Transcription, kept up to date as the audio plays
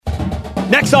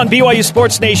Next on BYU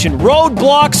Sports Nation,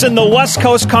 roadblocks in the West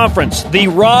Coast Conference. The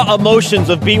raw emotions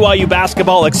of BYU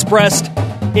basketball expressed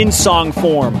in song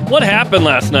form. What happened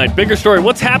last night? Bigger story.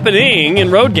 What's happening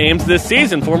in road games this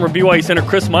season? Former BYU center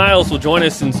Chris Miles will join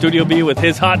us in Studio B with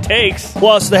his hot takes.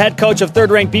 Plus, the head coach of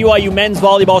third-ranked BYU men's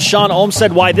volleyball, Sean Ohm,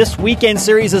 said why this weekend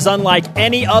series is unlike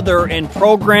any other in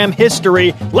program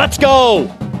history. Let's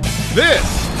go! This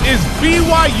is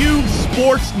BYU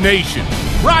Sports Nation,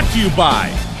 brought to you by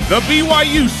The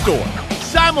BYU Store,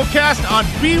 simulcast on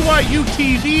BYU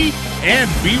TV and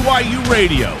BYU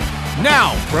Radio.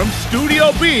 Now, from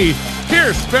Studio B,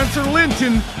 here's Spencer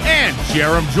Linton and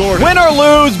Jerem Jordan. Win or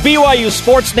lose, BYU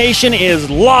Sports Nation is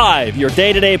live. Your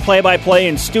day-to-day play-by-play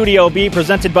in Studio B,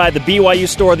 presented by the BYU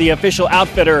Store, the official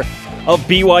outfitter of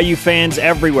BYU fans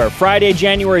everywhere. Friday,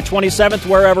 January 27th,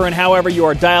 wherever and however you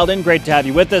are dialed in. Great to have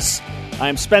you with us.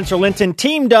 I'm Spencer Linton,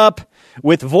 teamed up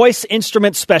with voice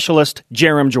instrument specialist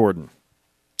Jerem Jordan.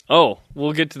 Oh,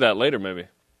 we'll get to that later, maybe.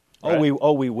 Right? We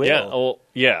will. Yeah. Oh,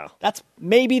 yeah. That's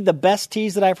maybe the best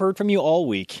tease that I've heard from you all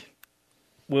week.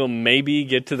 We'll maybe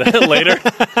get to that later.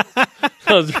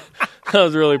 that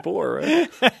was really poor, right?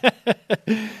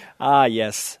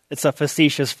 Yes. It's a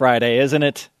facetious Friday, isn't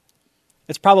it?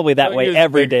 It's probably that way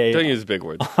every day. Don't use big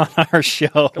words on our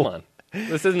show. Come on.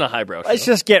 This isn't a highbrow show. Let's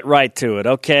just get right to it,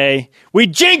 okay? We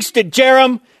jinxed it,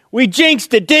 Jerem. We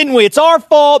jinxed it, didn't we? It's our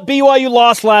fault. BYU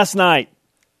lost last night.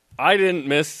 I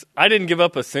didn't give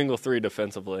up a single three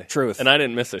defensively. Truth. And I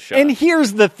didn't miss a shot. And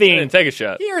here's the thing. I didn't take a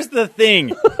shot. Here's the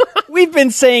thing. We've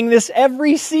been saying this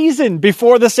every season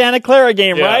before the Santa Clara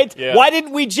game, right? Yeah. Why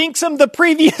didn't we jinx them the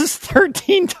previous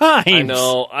 13 times? I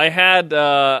know. I had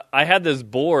this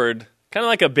board, kind of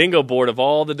like a bingo board of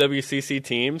all the WCC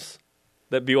teams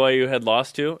that BYU had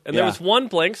lost to, and there was one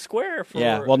blank square.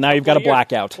 Well, now you've got a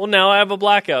blackout. Well, now I have a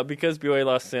blackout because BYU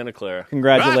lost Santa Clara.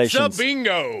 Congratulations. That's a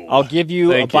bingo. I'll give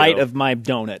you a bite of my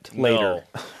donut later.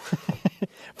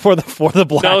 for the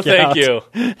blackout. No, thank you.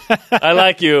 I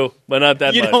like you, but not that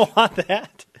much. You don't want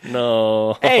that?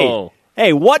 No.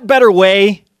 Hey, what better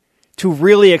way to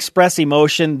really express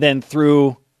emotion than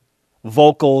through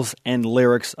vocals and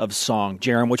lyrics of song,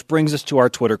 Jerem, which brings us to our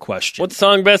Twitter question. What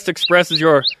song best expresses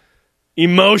your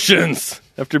emotions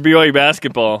after BYU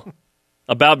basketball?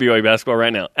 About BYU basketball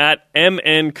right now. At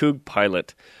MN Coug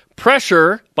Pilot.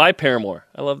 Pressure by Paramore.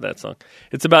 I love that song.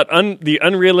 It's about the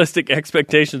unrealistic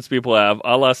expectations people have,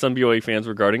 a la some BYU fans,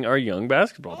 regarding our young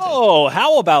basketball team. Oh,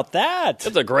 how about that?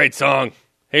 That's a great song.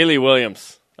 Haley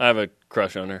Williams. I have a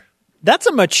crush on her. That's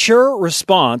a mature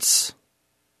response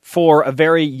for a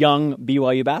very young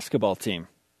BYU basketball team.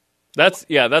 That's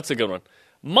a good one.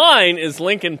 Mine is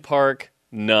Linkin Park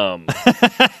Numb.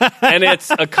 And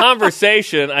it's a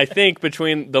conversation, I think,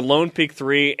 between the Lone Peak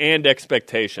 3 and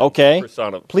Expectations. Okay.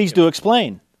 Please do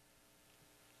explain.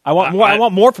 I want more. I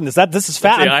want more from this. This is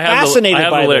I'm fascinated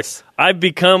by this. I've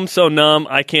become so numb,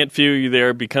 I can't feel you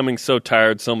there. Becoming so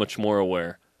tired, so much more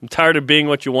aware. I'm tired of being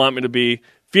what you want me to be.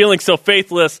 Feeling so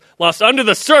faithless, lost under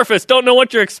the surface, don't know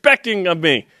what you're expecting of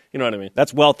me. You know what I mean?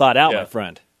 That's well thought out, my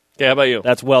friend. Yeah, how about you?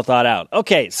 That's well thought out.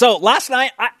 Okay, so last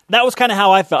night, that was kind of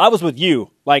how I felt. I was with you.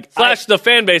 The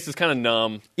fan base is kind of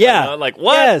numb. Yeah. You know, like,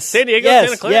 what? Yes. San Diego,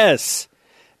 Santa Clara? Yes.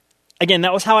 Again,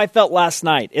 that was how I felt last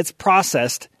night. It's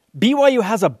processed. BYU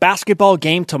has a basketball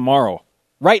game tomorrow.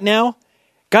 Right now,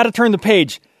 got to turn the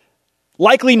page.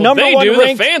 Likely number one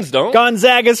ranked. The fans don't.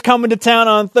 Gonzaga's coming to town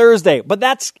on Thursday. But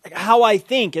that's how I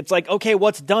think. It's like, okay,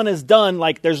 what's done is done.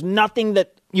 Like, there's nothing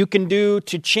that you can do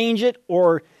to change it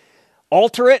or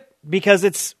alter it because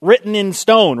it's written in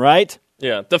stone, right?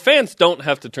 Yeah, the fans don't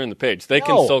have to turn the page. They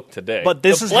can soak today. But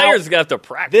the players got to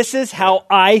practice. This is how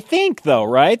I think, though,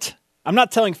 right? I'm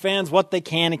not telling fans what they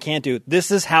can and can't do.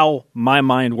 This is how my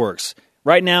mind works.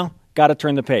 Right now, got to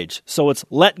turn the page. So it's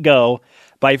Let Go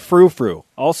by Frou Frou,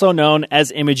 also known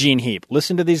as Imogene Heap.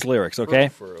 Listen to these lyrics, okay?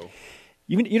 Frou Frou.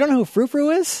 You don't know who Frou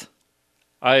Frou is?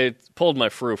 I pulled my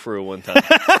Frou Frou one time.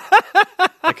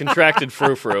 I contracted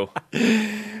Frou Frou.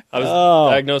 I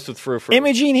was diagnosed with Frou Frou.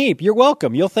 Imogene Heap, you're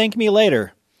welcome. You'll thank me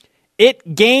later.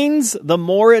 It gains the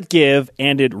more it give,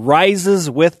 and it rises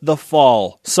with the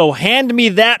fall. So hand me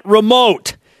that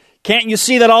remote. Can't you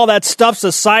see that all that stuff's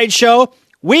a sideshow?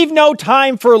 We've no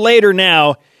time for later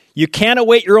now. You can't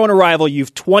await your own arrival.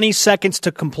 You've 20 seconds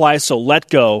to comply, so let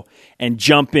go and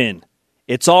jump in.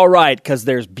 It's all right, because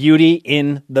there's beauty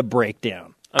in the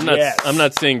breakdown. I'm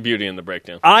not seeing beauty in the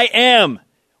breakdown. I am.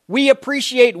 We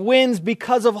appreciate wins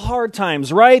because of hard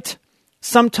times, right?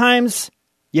 Sometimes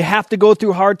you have to go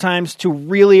through hard times to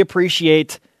really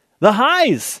appreciate the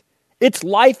highs. It's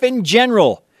life in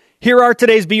general. Here are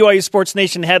today's BYU Sports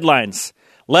Nation headlines.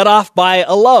 Led off by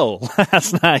a low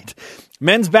last night.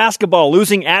 Men's basketball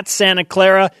losing at Santa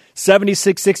Clara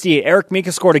 76-68. Eric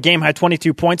Mika scored a game-high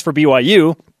 22 points for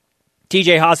BYU.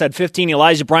 TJ Haas had 15.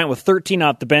 Elijah Bryant with 13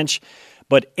 off the bench.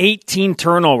 But 18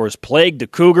 turnovers plagued the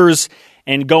Cougars.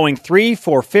 And going 3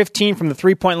 for 15 from the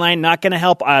three-point line, not going to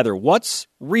help either. What's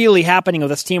really happening with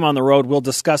this team on the road? We'll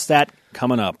discuss that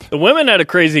coming up. The women had a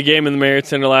crazy game in the Marriott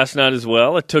Center last night as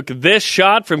well. It took this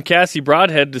shot from Cassie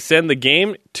Broadhead to send the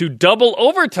game to double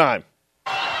overtime.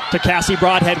 To Cassie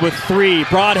Broadhead with 3.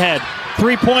 Broadhead,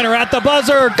 three-pointer at the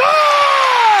buzzer.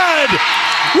 Good!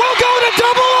 We'll go to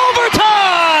double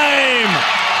overtime!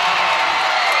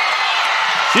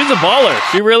 She's a baller.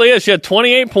 She really is. She had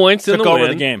 28 points in the win. Took over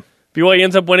the game. BYU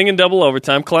ends up winning in double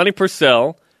overtime. Kalani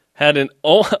Purcell had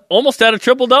almost had a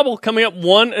triple-double, coming up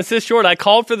 1 assist short. I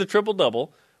called for the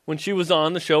triple-double when she was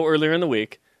on the show earlier in the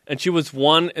week, and she was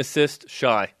 1 assist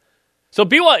shy. So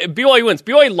BYU wins.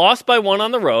 BYU lost by 1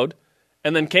 on the road,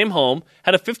 and then came home,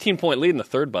 had a 15-point lead in the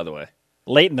third, by the way.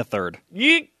 Late in the third.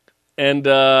 Yeek. And,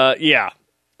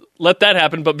 let that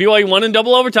happen. But BYU won in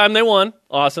double overtime. They won.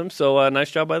 Awesome. So,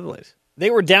 nice job by the Lays. They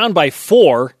were down by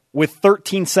 4 with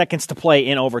 13 seconds to play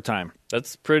in overtime.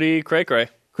 That's pretty cray-cray.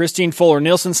 Christine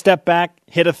Fuller-Nielsen stepped back,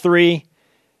 hit a 3,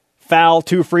 foul,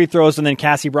 2 free throws, and then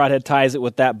Cassie Broadhead ties it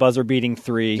with that buzzer-beating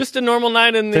 3. Just a normal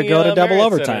night in the to go to double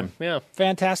Marriott overtime. Center. Yeah.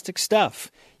 Fantastic stuff.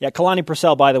 Yeah, Kalani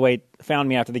Purcell, by the way, found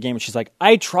me after the game, and she's like,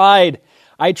 I tried.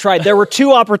 There were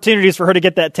 2 opportunities for her to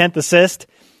get that 10th assist.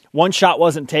 One shot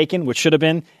wasn't taken, which should have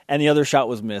been, and the other shot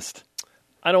was missed.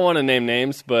 I don't want to name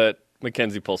names, but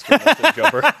Mackenzie Pulsford must have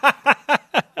jumper.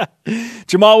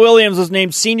 Jamal Williams was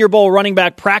named Senior Bowl running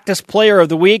back practice player of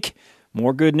the week.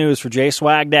 More good news for Jay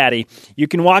Swag Daddy. You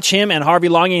can watch him and Harvey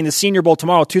Longy in the Senior Bowl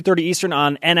tomorrow, 2:30 Eastern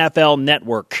on NFL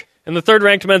Network. And the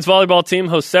third-ranked men's volleyball team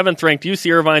hosts 7th-ranked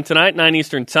UC Irvine tonight, 9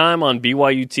 Eastern time on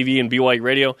BYU TV and BYU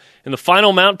Radio in the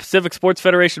final Mountain Pacific Sports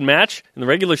Federation match in the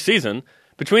regular season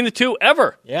between the two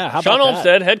ever. Yeah, how Sean about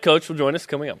Olmstead, head coach, will join us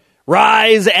coming up.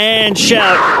 Rise and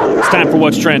shout. It's time for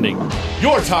What's Trending.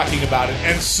 You're talking about it,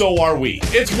 and so are we.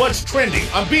 It's What's Trending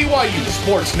on BYU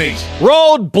Sports Nation.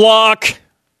 Roadblock.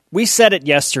 We said it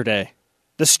yesterday.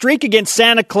 The streak against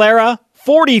Santa Clara,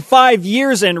 45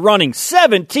 years and running,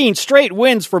 17 straight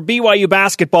wins for BYU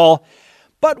basketball.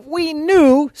 But we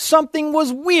knew something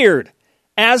was weird,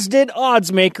 as did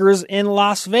odds makers in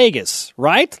Las Vegas,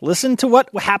 right? Listen to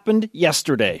what happened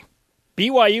yesterday.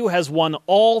 BYU has won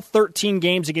all 13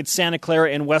 games against Santa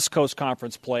Clara in West Coast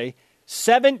Conference play,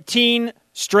 17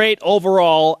 straight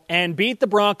overall, and beat the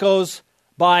Broncos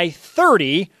by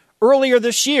 30 earlier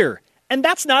this year. And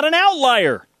that's not an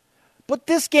outlier. But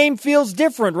this game feels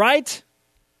different, right?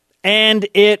 And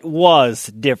it was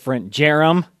different,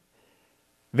 Jerem.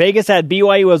 Vegas had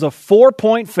BYU as a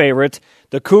 4-point favorite.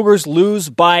 The Cougars lose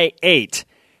by 8.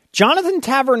 Jonathan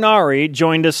Tavernari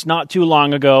joined us not too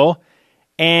long ago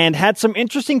and had some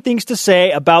interesting things to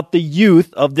say about the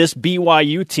youth of this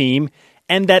BYU team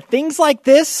and that things like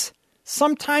this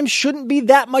sometimes shouldn't be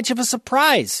that much of a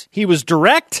surprise. He was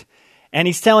direct, and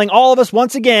he's telling all of us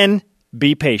once again,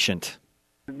 be patient.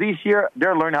 This year,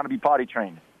 they're learning how to be potty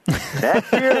trained.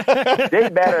 Next year, they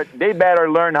better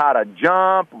learn how to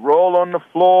jump, roll on the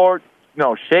floor,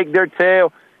 shake their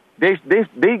tail. They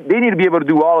need to be able to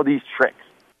do all of these tricks.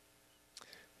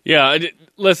 Yeah,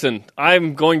 listen,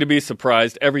 I'm going to be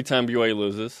surprised every time BYU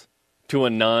loses to a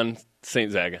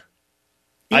non-St. Zaga.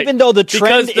 Even though the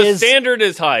trend because the is standard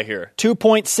is high here.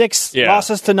 2.6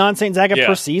 losses to non-St. Zaga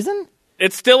per season?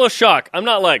 It's still a shock. I'm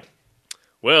not like,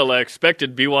 well, I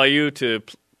expected BYU to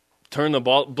turn the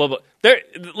ball, blah, blah.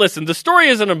 Listen, the story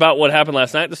isn't about what happened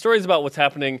last night. The story is about what's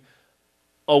happening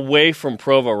away from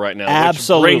Provo right now.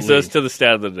 Absolutely. Which brings us to the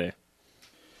stat of the day.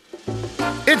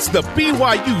 It's the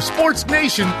BYU Sports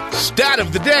Nation stat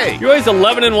of the day. BYU's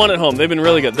 11-1 at home. They've been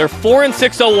really good. They're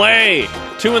 4-6 away.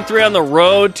 2-3 on the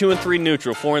road. 2-3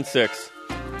 neutral. 4-6.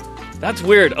 That's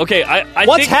weird. Okay,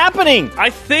 What's happening? I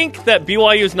think that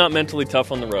BYU is not mentally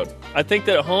tough on the road. I think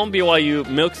that at home BYU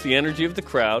milks the energy of the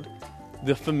crowd,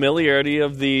 the familiarity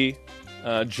of the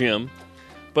gym.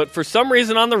 But for some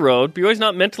reason on the road, BYU's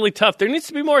not mentally tough. There needs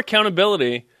to be more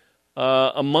accountability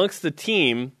amongst the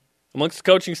team, amongst the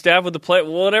coaching staff, with the play,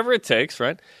 whatever it takes,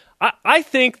 right? I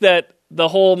think that the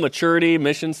whole maturity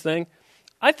missions thing,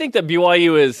 I think that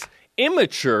BYU is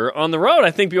immature on the road.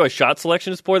 I think BYU's shot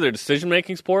selection is poor. Their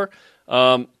decision-making is poor.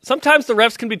 Sometimes the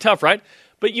refs can be tough, right?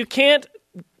 But you can't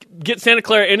get Santa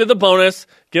Clara into the bonus,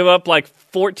 give up like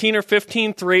 14 or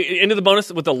 15 into the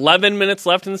bonus with 11 minutes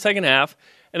left in the second half,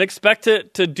 and expect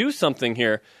to do something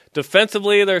here.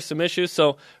 Defensively, there's some issues.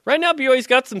 So right now, BYU's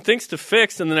got some things to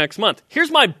fix in the next month.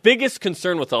 Here's my biggest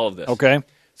concern with all of this. Okay.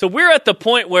 So we're at the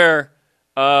point where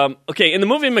Okay, in the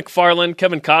movie McFarland,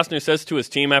 Kevin Costner says to his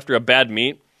team after a bad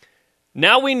meet,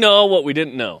 "Now we know what we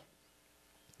didn't know."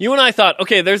 You and I thought,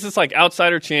 okay, there's this like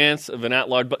outsider chance of an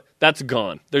at-large, but that's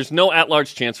gone. There's no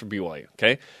at-large chance for BYU,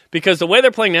 okay? Because the way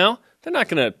they're playing now, they're not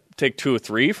going to take 2 or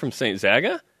 3 from St.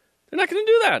 Zaga. They're not going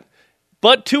to do that.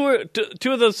 But two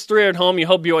of those 3 are at home. You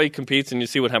hope BYU competes, and you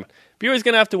see what happens. BYU's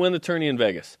going to have to win the tourney in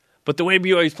Vegas. But the way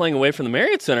BYU's playing away from the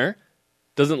Marriott Center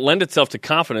doesn't lend itself to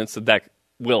confidence that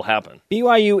will happen.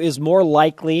 BYU is more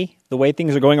likely, the way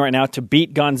things are going right now, to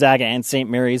beat Gonzaga and St.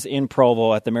 Mary's in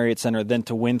Provo at the Marriott Center than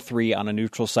to win 3 on a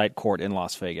neutral site court in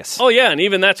Las Vegas. Oh, yeah, and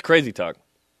even that's crazy talk.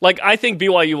 Like, I think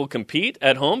BYU will compete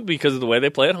at home because of the way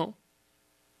they play at home.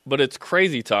 But it's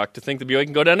crazy talk to think that BYU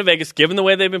can go down to Vegas, given the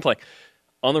way they've been playing,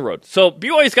 on the road. So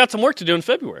BYU's got some work to do in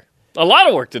February. A lot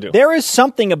of work to do. There is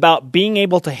something about being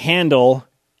able to handle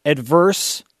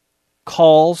adverse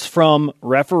calls from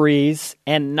referees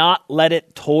and not let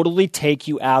it totally take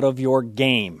you out of your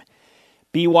game.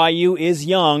 BYU is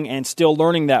young and still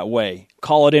learning that way.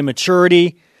 Call it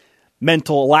immaturity,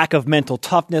 lack of mental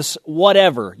toughness,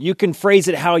 whatever. You can phrase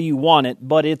it how you want it,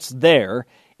 but it's there.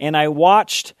 And I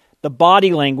watched the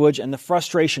body language and the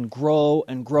frustration grow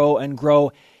and grow and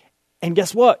grow. And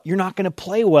guess what? You're not going to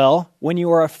play well when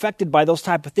you are affected by those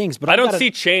type of things. But I don't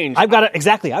see change. I've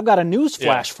got a news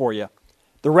flash for you.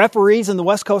 The referees in the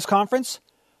West Coast Conference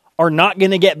are not going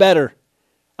to get better.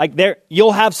 Like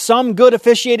you'll have some good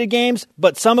officiated games,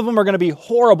 but some of them are going to be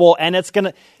horrible, and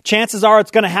chances are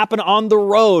it's going to happen on the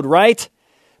road, right?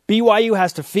 BYU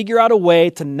has to figure out a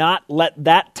way to not let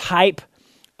that type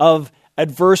of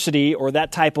adversity or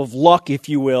that type of luck, if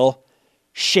you will,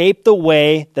 shape the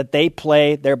way that they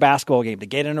play their basketball game, to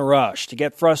get in a rush, to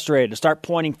get frustrated, to start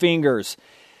pointing fingers.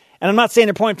 And I'm not saying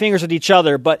they're pointing fingers at each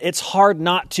other, but it's hard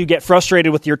not to get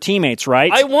frustrated with your teammates,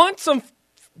 right? I want some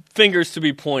fingers to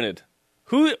be pointed.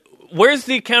 Where's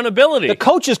the accountability? The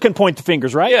coaches can point the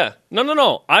fingers, right? Yeah.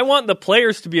 No. I want the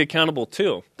players to be accountable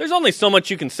too. There's only so much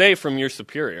you can say from your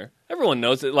superior. Everyone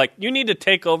knows it. Like, you need to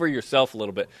take over yourself a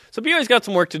little bit. So BYU's got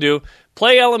some work to do.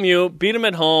 Play LMU, beat them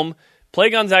at home, play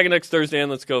Gonzaga next Thursday,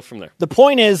 and let's go from there. The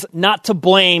point is not to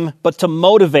blame, but to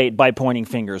motivate by pointing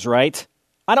fingers, right?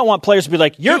 I don't want players to be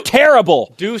like, you're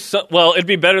terrible. Well, it'd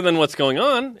be better than what's going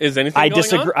on. Is anything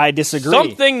going on? I disagree.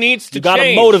 Something needs to change. You got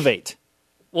to motivate.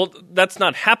 Well, that's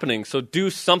not happening, so do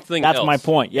something else. That's my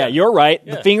point. Yeah, you're right.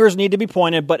 Yeah. The fingers need to be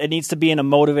pointed, but it needs to be in a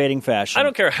motivating fashion. I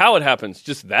don't care how it happens,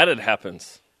 just that it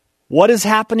happens. What is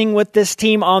happening with this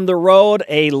team on the road?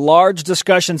 A large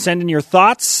discussion. Send in your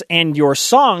thoughts and your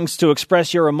songs to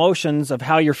express your emotions of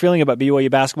how you're feeling about BYU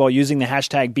basketball using the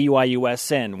hashtag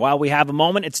BYUSN. While we have a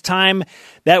moment, it's time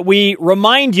that we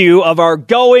remind you of our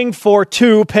Going for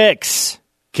 2 picks.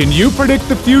 Can you predict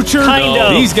the future? Kind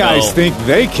of. These guys think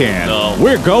they can. No.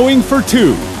 We're going for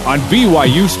 2 on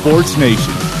BYU Sports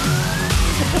Nation.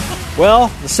 Well,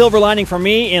 the silver lining for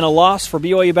me in a loss for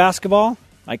BYU basketball,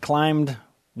 I climbed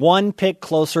 1 pick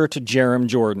closer to Jarom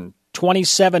Jordan.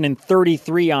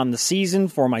 27-33 on the season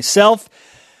for myself.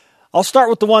 I'll start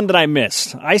with the one that I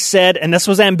missed. I said, and this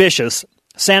was ambitious,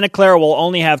 Santa Clara will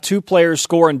only have 2 players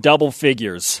score in double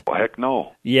figures. Well, heck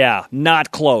no. Yeah,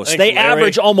 not close. Thanks, they Larry.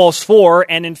 average almost 4,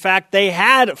 and in fact, they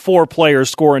had 4 players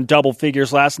score in double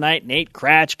figures last night. Nate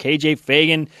Cratch, KJ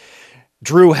Fagan,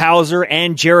 Drew Hauser,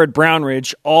 and Jared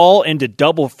Brownridge all into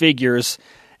double figures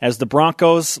as the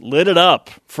Broncos lit it up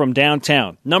from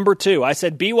downtown. Number 2, I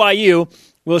said BYU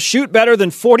will shoot better than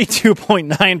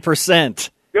 42.9%.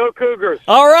 Go Cougars.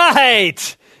 All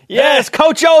right. Yes,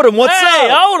 Coach Odom, what's Hey,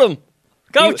 up? Odom.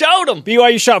 Coach Odom.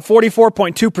 BYU shot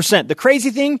 44.2%. The crazy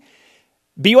thing,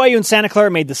 BYU and Santa Clara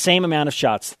made the same amount of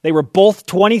shots. They were both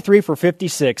 23 for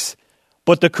 56,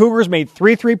 but the Cougars made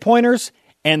 3 3-pointers,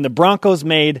 and the Broncos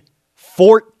made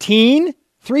 14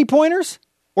 3-pointers,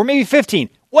 or maybe 15.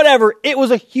 Whatever. It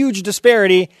was a huge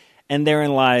disparity, and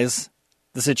therein lies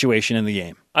the situation in the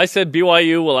game. I said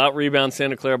BYU will out-rebound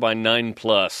Santa Clara by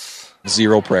 9+.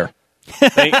 Zero prayer.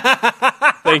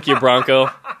 Thank you, Bronco.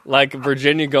 Like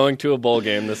Virginia going to a bowl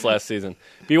game this last season.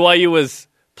 BYU was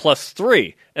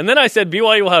 +3. And then I said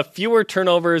BYU will have fewer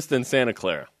turnovers than Santa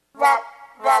Clara.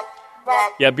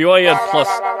 Yeah, BYU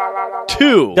had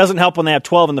 +2. Doesn't help when they have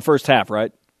 12 in the first half,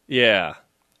 right? Yeah.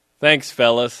 Thanks,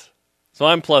 fellas. So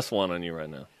I'm +1 on you right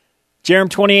now. Jarom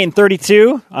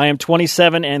 28-32. I am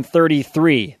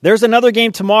 27-33. There's another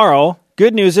game tomorrow.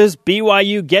 Good news is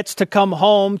BYU gets to come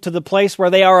home to the place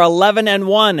where they are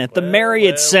 11-1 at the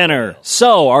Marriott Center.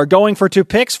 So our Going for 2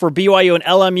 picks for BYU and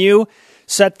LMU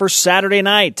set for Saturday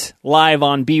night, live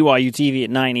on BYU TV at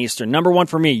 9 Eastern. Number one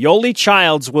for me, Yoli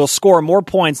Childs will score more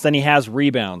points than he has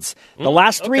rebounds. The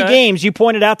last three games, you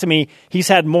pointed out to me, he's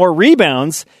had more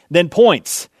rebounds than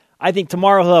points. I think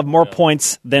tomorrow he'll have more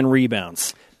points than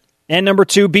rebounds. And number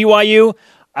two, BYU,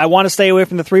 I want to stay away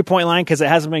from the three-point line because it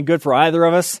hasn't been good for either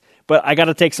of us, but I got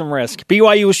to take some risk.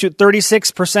 BYU will shoot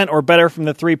 36% or better from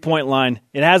the three-point line.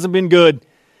 It hasn't been good.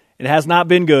 It has not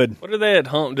been good. What are they at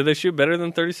home? Do they shoot better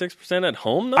than 36% at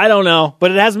home, though? I don't know, but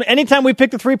it hasn't. Anytime we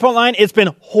pick the three-point line, it's been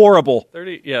horrible.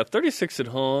 36 at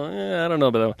home. I don't know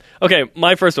about that one. Okay,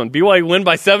 my first one. BYU win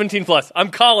by 17+. I'm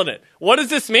calling it. What does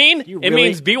this mean? It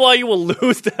means BYU will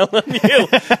lose to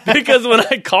LMU because when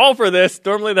I call for this,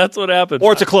 normally that's what happens.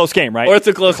 Or it's a close game, right? Or it's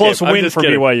a close win for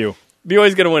kidding. BYU.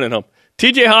 BYU's going to win at home.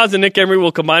 TJ Haas and Nick Emery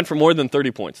will combine for more than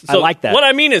 30 points. So I like that. What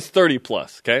I mean is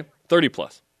 30+, okay?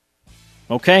 30+.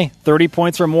 Okay, 30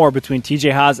 points or more between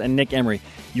TJ Haas and Nick Emery.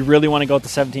 You really want to go with the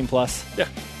 17+? Yeah.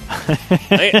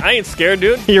 I ain't scared,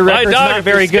 dude. Your record's dog, not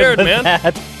very scared, good, man.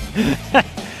 That.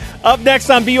 Up next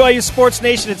on BYU Sports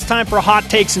Nation, it's time for Hot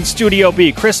Takes in Studio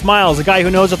B. Chris Miles, a guy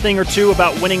who knows a thing or two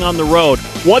about winning on the road.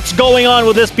 What's going on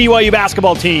with this BYU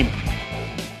basketball team?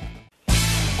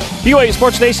 BYU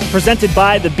Sports Nation presented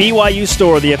by the BYU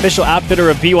Store, the official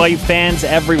outfitter of BYU fans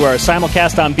everywhere.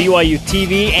 Simulcast on BYU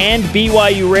TV and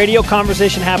BYU Radio.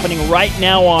 Conversation happening right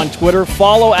now on Twitter.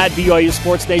 Follow at BYU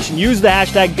Sports Nation. Use the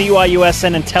hashtag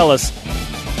BYUSN and tell us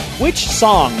which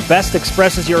song best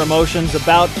expresses your emotions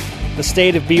about the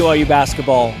state of BYU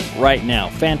basketball right now.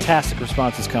 Fantastic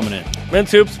responses coming in.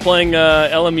 Men's Hoops playing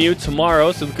LMU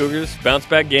tomorrow, so the Cougars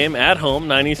bounce-back game at home,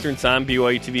 9 Eastern time,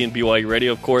 BYU TV and BYU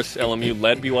Radio. Of course, LMU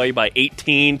led BYU by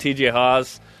 18. TJ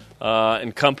Haas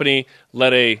and company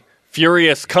led a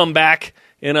furious comeback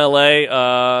in L.A.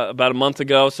 About a month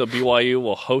ago, so BYU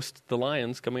will host the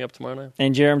Lions coming up tomorrow night.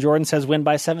 And Jerem Jordan says win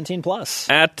by 17+.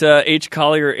 At H.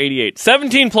 Collier 88.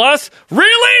 17+?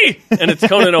 Really? And it's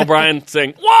Conan O'Brien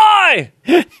saying, why?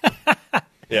 Yeah.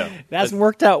 It hasn't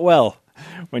worked out well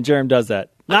when Jerem does that.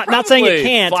 Not saying it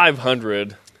can't.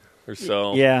 500 or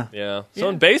so. Yeah. Yeah. So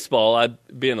in baseball, I'd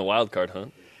be in the wild card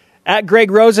hunt. At Greg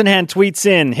Rosenhan tweets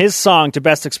in his song to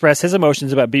best express his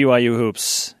emotions about BYU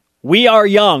hoops. We Are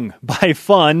Young by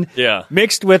Fun,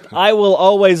 mixed with I Will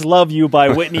Always Love You by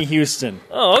Whitney Houston.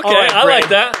 Oh, okay. Right, I like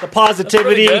that. The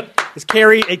positivity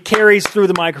it carries through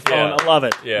the microphone. Yeah. I love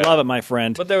it. Yeah. Love it, my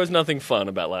friend. But there was nothing fun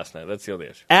about last night. That's the only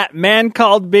issue. At Man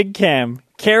Called Big Cam,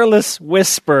 Careless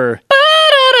Whisper.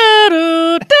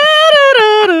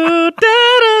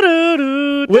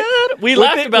 We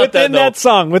laughed about that,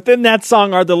 though. Within that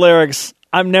song are the lyrics,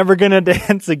 I'm never going to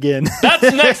dance again. That's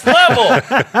next level.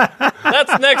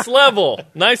 That's next level.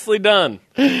 Nicely done.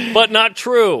 But not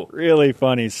true. Really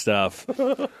funny stuff.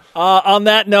 On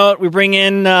that note, we bring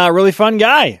in a really fun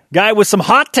guy with some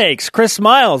hot takes. Chris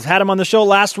Miles. Had him on the show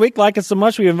last week. Liked it so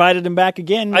much, we invited him back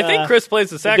again. I think Chris plays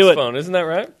the saxophone. Isn't that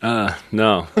right?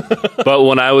 No. But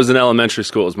when I was in elementary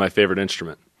school, it was my favorite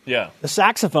instrument. Yeah. The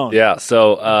saxophone. Yeah,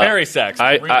 so... Barry sax.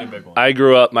 Really big one. I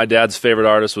grew up, my dad's favorite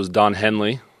artist was Don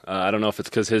Henley. I don't know if it's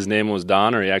because his name was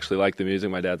Don or he actually liked the music.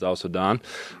 My dad's also Don.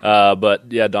 But,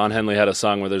 yeah, Don Henley had a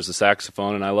song where there's a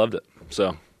saxophone, and I loved it.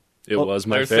 So it was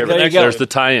my favorite. There's the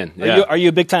tie-in. Yeah. Are you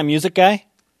a big-time music guy?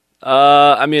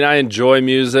 I mean, I enjoy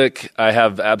music. I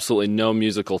have absolutely no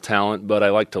musical talent, but I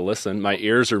like to listen. My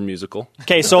ears are musical.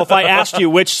 Okay, so if I asked you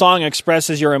which song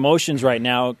expresses your emotions right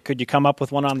now, could you come up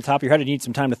with one on the top of your head, or do you need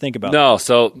some time to think about it? No,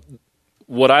 so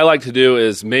what I like to do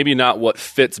is maybe not what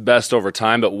fits best over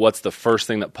time, but what's the first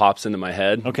thing that pops into my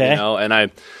head. Okay. You know?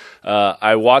 And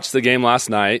I watched the game last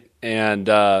night, and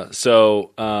there's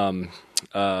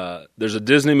a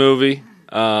Disney movie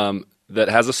that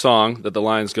has a song that the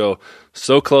lines go,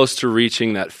 so close to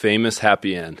reaching that famous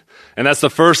happy end. And that's the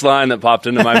first line that popped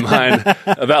into my mind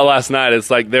about last night. It's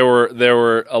like there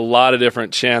were a lot of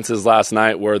different chances last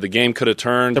night where the game could have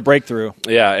turned. The breakthrough.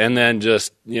 Yeah, and then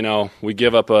just, we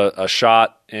give up a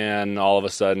shot, and all of a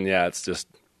sudden, it's just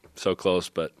so close,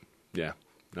 but,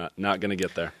 not going to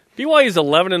get there. BYU's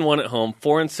 11-1 at home,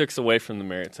 4-6 away from the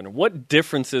Marriott Center. What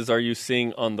differences are you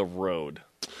seeing on the road?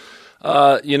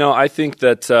 I think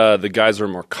that the guys are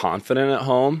more confident at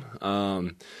home.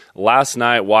 Last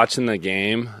night, watching the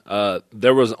game,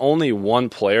 there was only one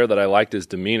player that I liked his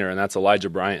demeanor, and that's Elijah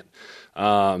Bryant.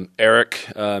 Eric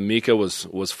Mika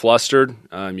was flustered.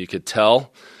 You could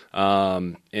tell.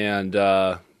 And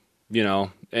I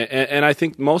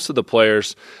think most of the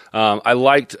players, I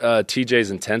liked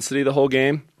TJ's intensity the whole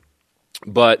game,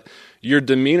 but your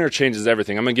demeanor changes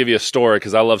everything. I'm going to give you a story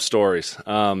because I love stories.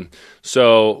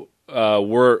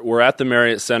 we're at the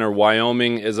Marriott Center.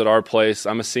 Wyoming is at our place.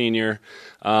 I'm a senior.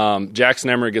 Jackson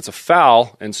Emery gets a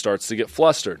foul and starts to get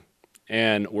flustered.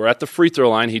 And we're at the free throw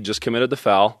line. He just committed the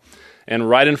foul, and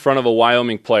right in front of a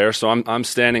Wyoming player. So I'm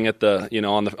standing at the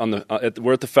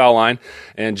we're at the foul line,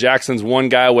 and Jackson's one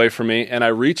guy away from me. And I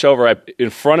reach over in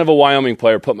front of a Wyoming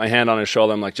player, put my hand on his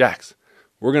shoulder. I'm like, Jax,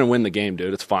 we're gonna win the game,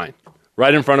 dude. It's fine.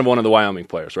 Right in front of one of the Wyoming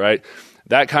players, right?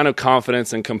 That kind of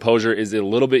confidence and composure is a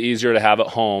little bit easier to have at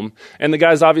home, and the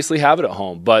guys obviously have it at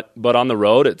home. But on the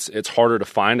road, it's harder to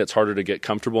find. It's harder to get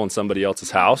comfortable in somebody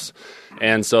else's house,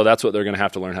 and so that's what they're going to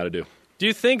have to learn how to do. Do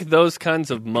you think those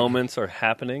kinds of moments are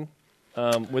happening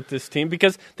with this team?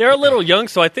 Because they're a little young,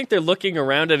 so I think they're looking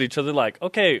around at each other like,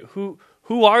 okay, who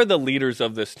are the leaders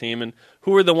of this team, and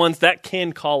who are the ones that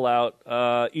can call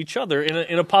out each other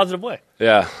in a positive way?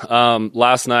 Yeah.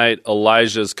 Last night,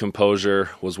 Elijah's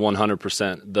composure was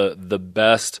 100%. The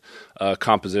best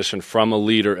composition from a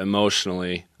leader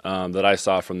emotionally that I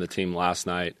saw from the team last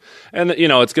night. And,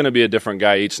 it's going to be a different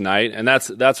guy each night. And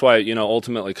that's why,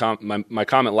 ultimately my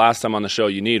comment last time on the show,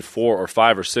 you need 4 or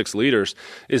 5 or 6 leaders,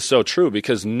 is so true,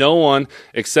 because no one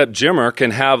except Jimmer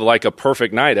can have like a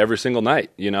perfect night every single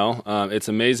night. It's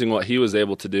amazing what he was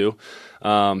able to do.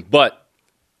 But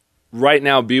right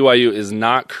now, BYU is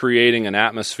not creating an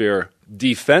atmosphere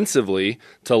defensively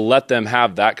to let them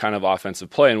have that kind of offensive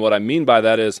play. And what I mean by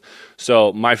that is,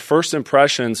 so my first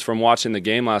impressions from watching the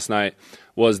game last night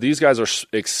was these guys are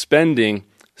expending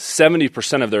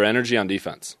 70% of their energy on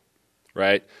defense,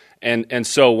 right? And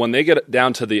so when they get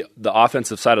down to the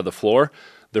offensive side of the floor,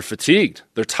 they're fatigued,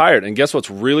 they're tired. And guess what's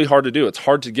really hard to do? It's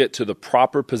hard to get to the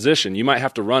proper position. You might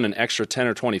have to run an extra 10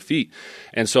 or 20 feet.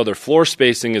 And so their floor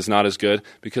spacing is not as good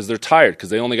because they're tired, because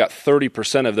they only got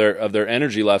 30% of their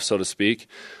energy left, so to speak.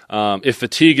 If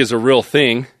fatigue is a real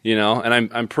thing, and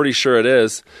I'm pretty sure it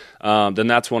is, then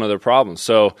that's one of their problems.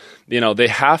 So, they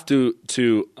have to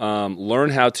learn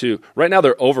how to. Right now,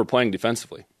 they're overplaying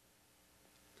defensively.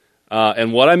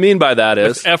 And what I mean by that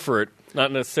is with effort,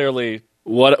 not necessarily.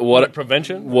 What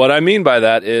prevention? What I mean by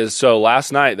that is, so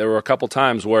last night there were a couple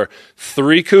times where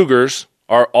 3 Cougars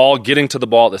are all getting to the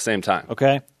ball at the same time.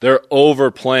 Okay, they're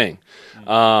overplaying,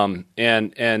 and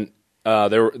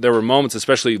there were moments,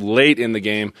 especially late in the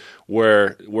game,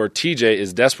 where TJ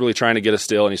is desperately trying to get a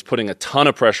steal and he's putting a ton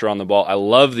of pressure on the ball. I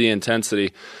love the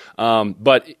intensity,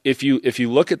 but if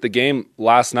you look at the game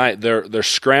last night, they're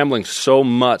scrambling so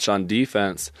much on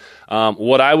defense.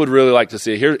 What I would really like to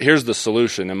see, here's the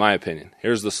solution, in my opinion.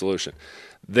 Here's the solution.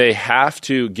 They have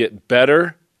to get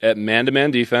better at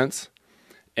man-to-man defense,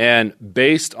 and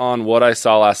based on what I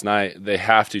saw last night, they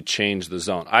have to change the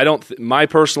zone. My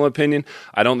personal opinion,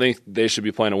 I don't think they should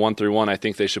be playing a 1-3-1. I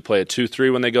think they should play a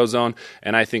 2-3 when they go zone,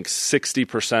 and I think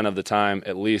 60% of the time,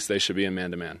 at least, they should be in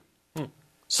man-to-man.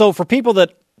 So for people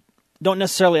that don't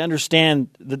necessarily understand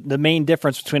the main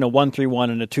difference between a 1-3-1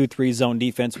 and a 2-3 zone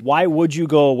defense, why would you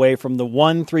go away from the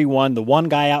 1-3-1, the one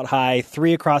guy out high,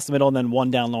 3 across the middle, and then 1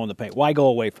 down low in the paint? Why go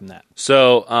away from that?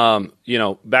 So,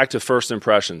 back to first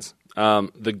impressions.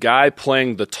 The guy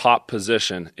playing the top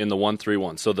position in the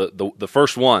 1-3-1, so the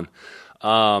first one,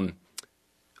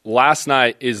 last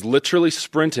night is literally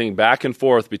sprinting back and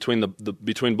forth between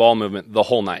between ball movement the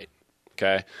whole night.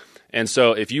 Okay. And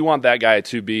so if you want that guy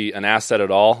to be an asset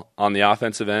at all on the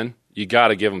offensive end, you got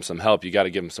to give him some help. You got to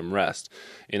give him some rest.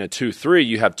 In a 2-3,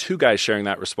 you have 2 guys sharing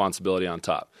that responsibility on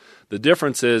top. The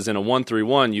difference is in a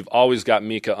 1-3-1, you've always got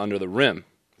Mika under the rim.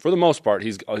 For the most part,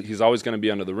 he's always going to be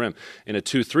under the rim. In a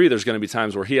 2-3, there's going to be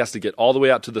times where he has to get all the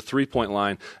way out to the three-point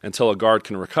line until a guard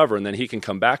can recover, and then he can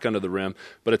come back under the rim.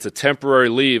 But it's a temporary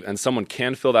leave, and someone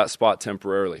can fill that spot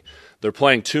temporarily. They're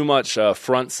playing too much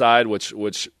front side,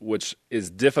 which is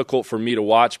difficult for me to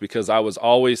watch because I was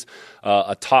always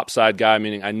a top side guy,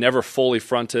 meaning I never fully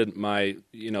fronted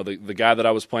the guy that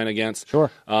I was playing against. Sure.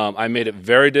 I made it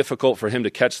very difficult for him to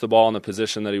catch the ball in the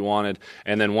position that he wanted,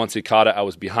 and then once he caught it, I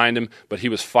was behind him, but he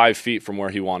was 5 feet from where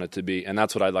he wanted to be, and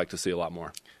that's what I'd like to see a lot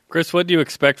more. Chris, what do you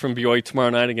expect from BYU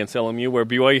tomorrow night against LMU, where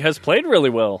BYU has played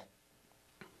really well?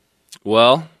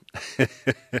 Well,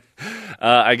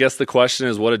 I guess the question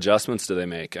is, what adjustments do they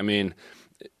make? I mean,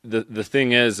 the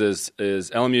thing is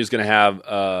LMU is going to have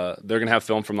they're going to have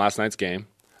film from last night's game.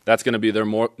 That's going to be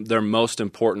their most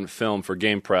important film for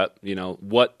game prep.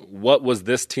 What was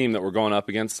this team that we're going up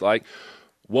against like?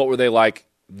 What were they like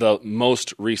the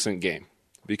most recent game?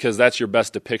 Because that's your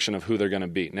best depiction of who they're going to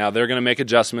be. Now they're going to make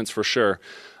adjustments for sure,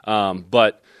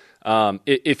 but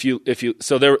if you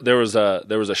so there was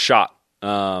a shot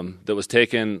that was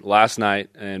taken last night,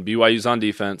 and BYU's on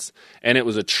defense, and it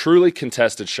was a truly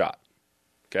contested shot.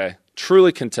 Okay,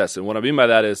 truly contested. What I mean by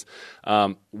that is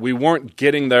we weren't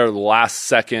getting there the last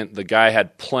second. The guy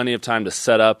had plenty of time to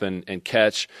set up and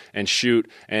catch and shoot,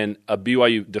 and a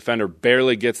BYU defender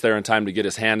barely gets there in time to get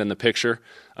his hand in the picture.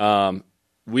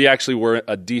 We actually were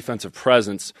a defensive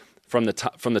presence from the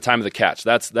time of the catch.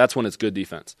 That's when it's good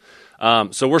defense.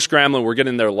 So we're scrambling. We're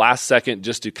getting there last second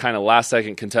just to kind of last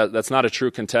second contest. That's not a true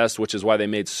contest, which is why they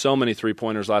made so many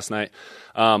three-pointers last night.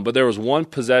 But there was one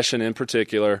possession in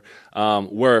particular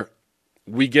where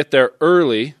we get there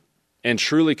early and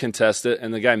truly contest it,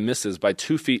 and the guy misses by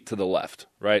 2 feet to the left,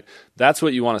 right? That's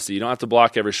what you want to see. You don't have to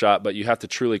block every shot, but you have to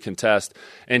truly contest.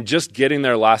 And just getting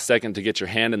there last second to get your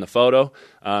hand in the photo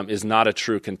is not a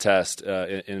true contest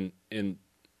in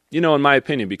my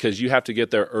opinion, because you have to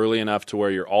get there early enough to where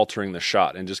you're altering the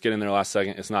shot, and just getting there last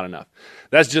second, it's not enough.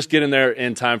 That's just getting there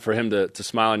in time for him to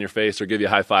smile in your face or give you a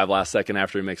high five last second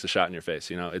after he makes a shot in your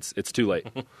face. It's too late.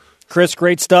 Chris,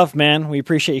 great stuff, man. We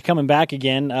appreciate you coming back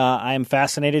again. I am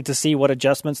fascinated to see what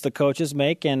adjustments the coaches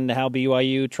make and how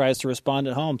BYU tries to respond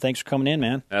at home. Thanks for coming in,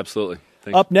 man. Absolutely.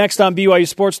 Thanks. Up next on BYU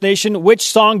Sports Nation, which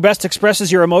song best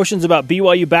expresses your emotions about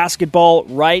BYU basketball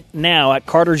right now? At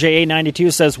Carter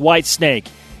JA92 says White Snake,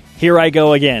 Here I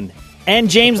Go Again.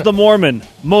 And James the Mormon,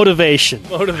 Motivation.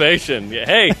 Motivation. Yeah,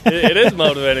 hey, it is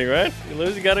motivating, right? You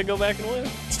lose, you got to go back and win.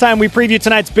 It's time we preview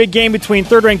tonight's big game between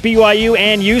third-ranked BYU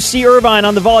and UC Irvine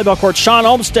on the volleyball court. Sean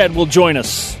Olmstead will join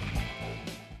us.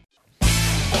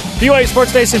 BYU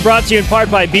Sports Nation brought to you in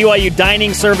part by BYU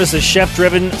Dining Services,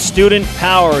 chef-driven,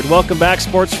 student-powered. Welcome back,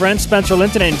 sports friends. Spencer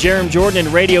Linton and Jerem Jordan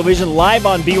in Radio Vision, live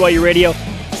on BYU Radio.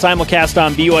 Simulcast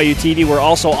on BYU TV. We're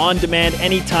also on demand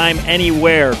anytime,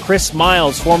 anywhere. Chris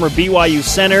Miles, former BYU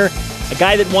center, a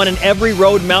guy that won in every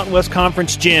Road Mountain West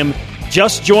Conference gym,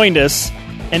 just joined us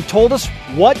and told us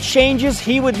what changes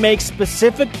he would make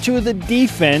specific to the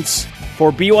defense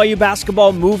for BYU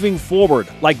basketball moving forward.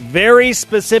 Like very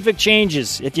specific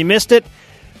changes. If you missed it,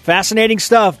 fascinating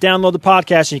stuff. Download the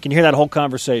podcast and you can hear that whole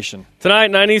conversation. Tonight,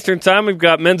 9 Eastern time, we've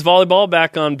got men's volleyball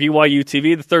back on BYU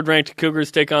TV. The third-ranked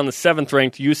Cougars take on the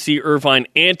seventh-ranked UC Irvine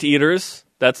Anteaters.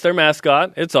 That's their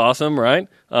mascot. It's awesome, right?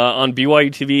 On BYU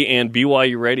TV and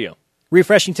BYU Radio.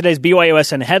 Refreshing today's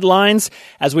BYUSN headlines.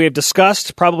 As we have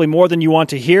discussed, probably more than you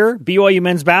want to hear, BYU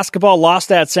men's basketball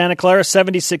lost at Santa Clara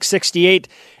 76-68.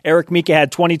 Eric Mika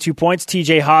had 22 points.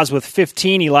 TJ Haas with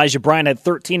 15. Elijah Bryant had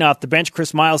 13 off the bench.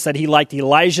 Chris Miles said he liked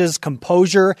Elijah's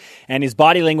composure and his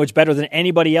body language better than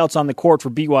anybody else on the court for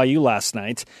BYU last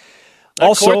night.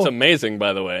 That court's amazing,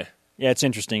 by the way. Yeah, it's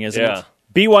interesting, isn't it?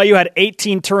 BYU had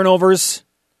 18 turnovers.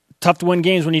 Tough to win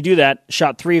games when you do that.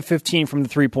 Shot 3 of 15 from the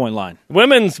three-point line.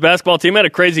 Women's basketball team had a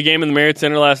crazy game in the Marriott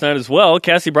Center last night as well.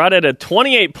 Cassie Broadhead had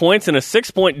 28 points and a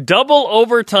 6-point double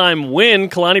overtime win.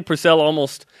 Kalani Purcell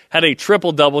almost had a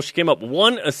triple-double. She came up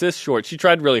 1 assist short. She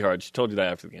tried really hard. She told you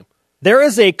that after the game. There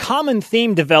is a common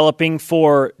theme developing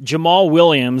for Jamal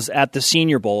Williams at the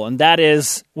Senior Bowl, and that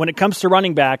is when it comes to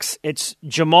running backs, it's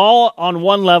Jamal on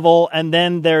one level, and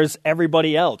then there's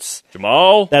everybody else.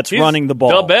 Jamal, that's running the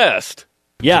ball. The best.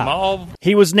 Yeah. Jamal.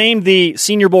 He was named the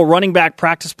Senior Bowl Running Back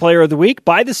Practice Player of the Week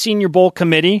by the Senior Bowl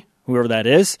Committee, whoever that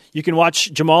is. You can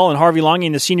watch Jamal and Harvey Longy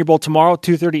in the Senior Bowl tomorrow,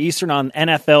 2:30 Eastern on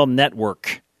NFL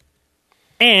Network.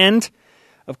 And,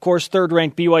 of course,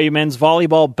 third-ranked BYU men's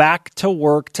volleyball back to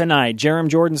work tonight. Jerem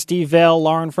Jordan, Steve Vale,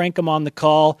 Lauren Frankham on the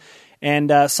call,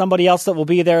 and somebody else that will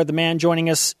be there, the man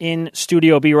joining us in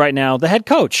Studio B right now, the head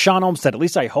coach, Sean Olmstead. At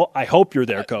least I hope you're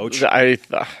there, Coach.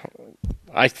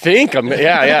 I think I'm.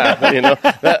 Yeah. You know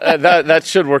that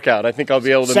should work out. I think I'll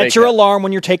be able to set your alarm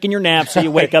when you're taking your nap so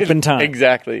you wake up in time.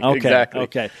 Exactly.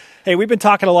 Okay. Hey, we've been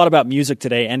talking a lot about music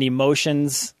today and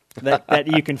emotions that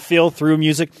you can feel through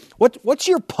music. What's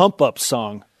your pump up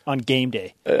song on game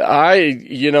day?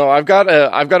 I've got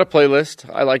a playlist.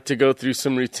 I like to go through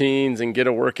some routines and get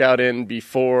a workout in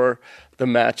before the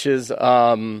matches.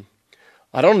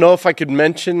 I don't know if I could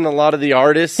mention a lot of the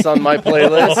artists on my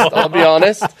playlist. I'll be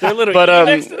honest,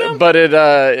 but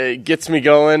it gets me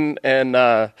going, and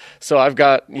so I've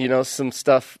got some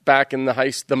stuff back in the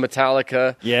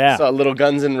Metallica, Little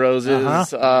Guns N'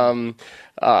 Roses.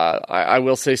 I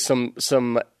will say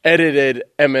some edited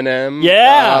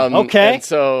Eminem. Okay. And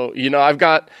so I've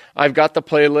got the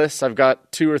playlist. I've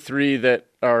got 2 or 3 that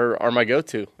are my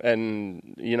go-to,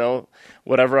 and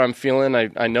whatever I'm feeling,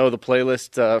 I know the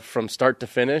playlist from start to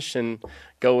finish, and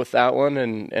go with that one,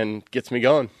 and gets me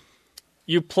going.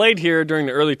 You played here during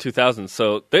the early 2000s,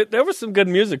 so there was some good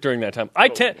music during that time. I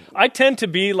tend to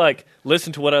be like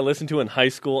listen to what I listened to in high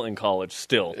school and college.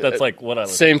 Still, that's like what I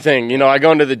listen. Same thing. I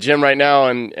go into the gym right now,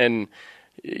 and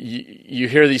you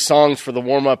hear these songs for the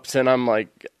warm-ups, and I'm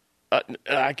like,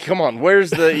 come on,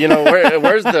 where's the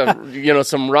where's the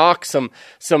some rock, some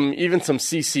even some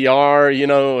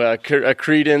CCR, a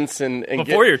Credence and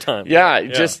Before your time. Yeah.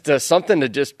 Just something to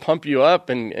just pump you up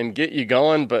and get you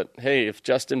going. But hey, if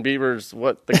Justin Bieber's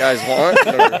what the guys want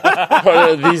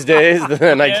or these days,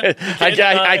 then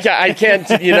I can't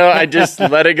I just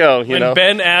let it go. When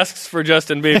Ben asks for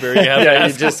Justin Bieber, you have to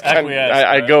you just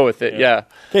I go with it. Yeah.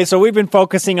 Okay, so we've been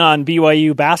focusing on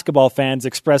BYU basketball fans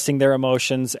expressing their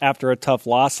emotions after a tough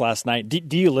loss last night.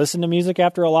 Do you listen to music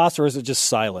after a loss, or is it just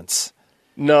silence?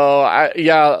 No,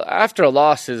 after a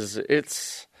loss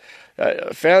it's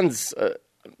fans.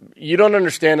 You don't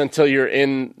understand until you're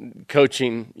in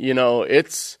coaching.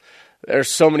 There's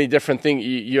so many different things.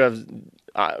 You have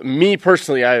me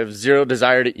personally. I have zero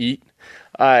desire to eat.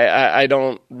 I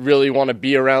don't really want to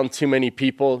be around too many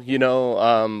people.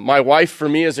 My wife for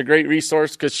me is a great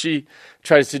resource because she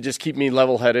tries to just keep me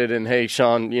level-headed. And hey,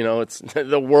 Sean, it's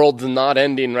the world's not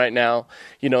ending right now.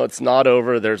 It's not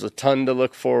over. There's a ton to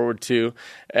look forward to.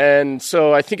 And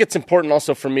so I think it's important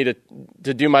also for me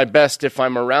to do my best if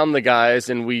I'm around the guys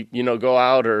and we, go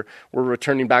out or we're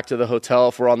returning back to the hotel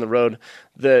if we're on the road,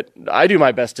 that I do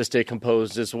my best to stay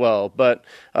composed as well. But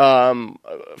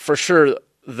for sure,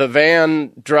 the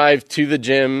van drive to the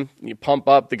gym, you pump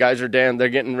up, the guys are down, they're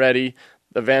getting ready.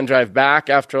 The van drive back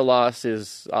after a loss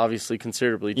is obviously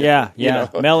considerably different. Yeah.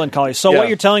 Melancholy. So what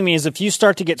you're telling me is if you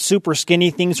start to get super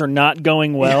skinny, things are not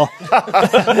going well.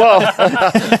 Well,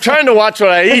 I'm trying to watch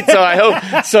what I eat,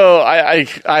 so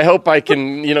I hope I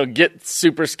can, get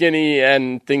super skinny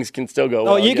and things can still go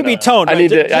well. Oh, you can be toned. I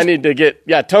need to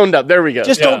get toned up. There we go.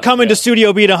 Just don't come into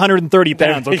Studio B at 130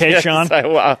 pounds, okay, yes, Sean?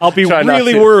 I'll be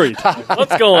really worried.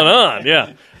 What's going on?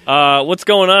 Yeah. What's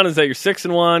going on is that you're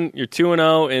 6-1, you're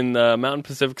 2-0 in the Mountain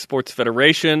Pacific Sports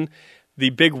Federation. The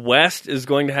Big West is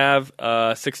going to have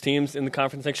 6 teams in the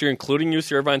conference next year, including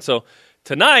UC Irvine. So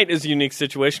tonight is a unique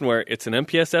situation where it's an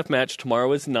MPSF match.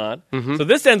 Tomorrow is not. Mm-hmm. So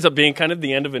this ends up being kind of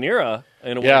the end of an era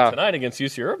in a way tonight against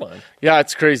UC Irvine. Yeah,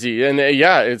 it's crazy. And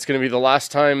it's going to be the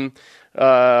last time,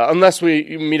 unless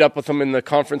we meet up with them in the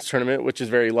conference tournament, which is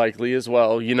very likely as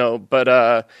well,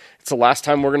 but it's the last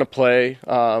time we're going to play.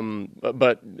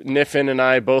 But Niffin and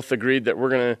I both agreed that we're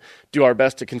going to do our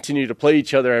best to continue to play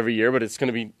each other every year, but it's going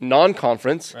to be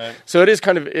non-conference. Right. So it is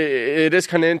kind of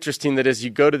interesting that as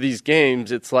you go to these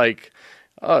games, it's like,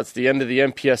 it's the end of the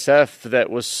MPSF that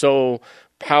was so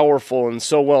powerful and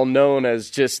so well known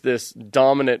as just this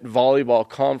dominant volleyball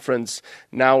conference.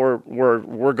 Now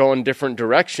we're going different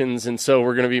directions, and so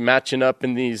we're going to be matching up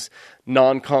in these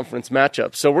non-conference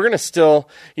matchups. So we're going to still,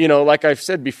 like I've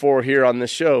said before here on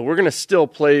this show, we're going to still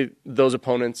play those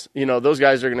opponents. Those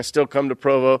guys are going to still come to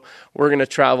Provo. We're going to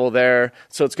travel there.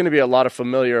 So it's going to be a lot of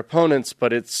familiar opponents,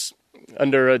 but it's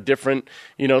under a different,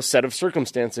 set of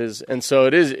circumstances. And so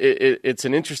it's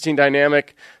an interesting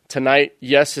dynamic. Tonight,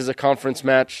 yes, is a conference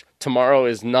match. Tomorrow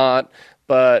is not.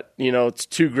 But, it's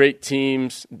 2 great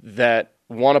teams that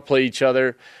want to play each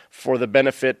other for the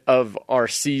benefit of our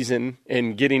season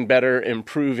and getting better,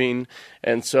 improving.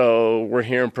 And so we're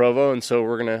here in Provo, and so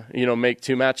we're going to, make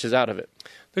 2 matches out of it.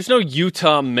 There's no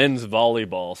Utah men's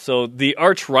volleyball, so the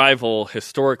arch rival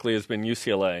historically has been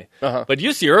UCLA. Uh-huh. But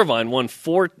UC Irvine won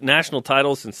 4 national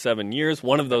titles in 7 years.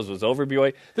 One of those was over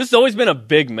BYU. This has always been a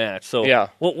big match. So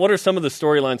what are some of the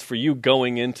storylines for you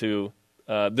going into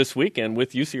this weekend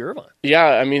with UC Irvine? Yeah,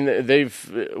 I mean,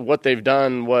 they've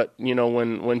done,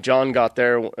 when John got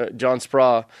there, John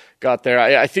Spra got there.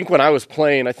 I think when I was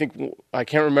playing, I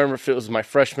can't remember if it was my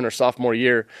freshman or sophomore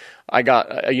year, I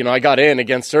got in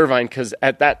against Irvine because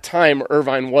at that time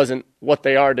Irvine wasn't what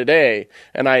they are today,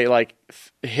 and I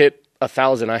hit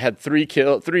 1,000. I had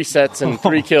 3 sets and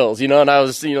 3 kills, and I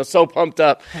was so pumped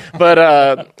up. But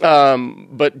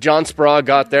John Spra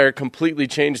got there, completely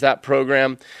changed that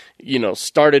program.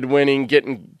 Started winning,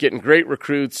 getting great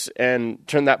recruits, and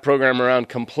turned that program around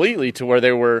completely to where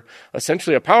they were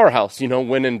essentially a powerhouse.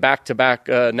 Winning back-to-back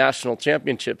national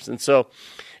championships, and so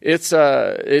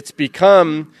it's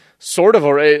become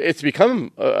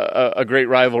a great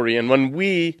rivalry. And when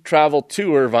we travel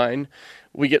to Irvine,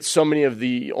 we get so many of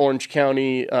the Orange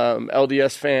County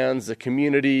LDS fans, the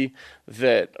community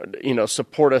that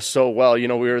support us so well. We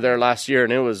were there last year,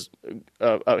 and it was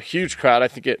a huge crowd. I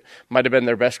think it might have been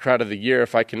their best crowd of the year,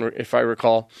 if I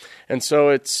recall. And so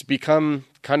it's become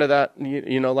kind of that,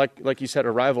 like you said,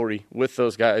 a rivalry with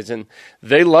those guys, and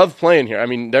they love playing here. I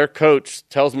mean, their coach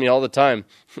tells me all the time,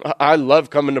 I love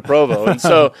coming to Provo. And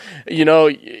so,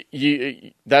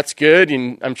 that's good.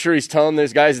 And I'm sure he's telling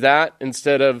those guys that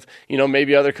instead of,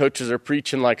 maybe other coaches are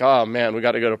preaching like, oh man, we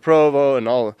got to go to Provo and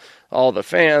all all the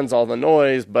fans, all the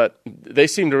noise, but they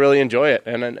seem to really enjoy it,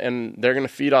 and they're going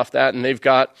to feed off that. And they've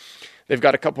got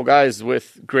a couple guys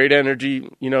with great energy,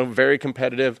 very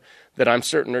competitive, that I'm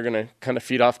certain are going to kind of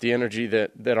feed off the energy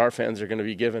that our fans are going to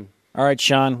be given. All right,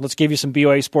 Sean, let's give you some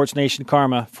BYU Sports Nation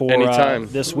karma for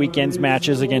this weekend's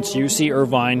matches against UC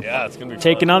Irvine. Yeah, it's going to be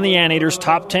taking fun. on the Anteaters,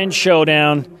 top 10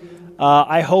 showdown.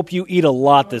 I hope you eat a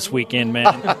lot this weekend,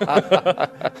 man.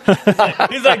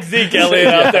 He's like Zeke Elliott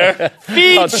out there.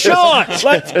 Feed Sean!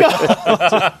 Let's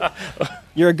go!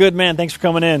 You're a good man. Thanks for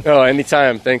coming in. Oh,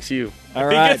 anytime. Thanks, you. All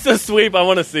If he right. gets the sweep, I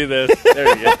want to see this.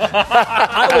 There you go.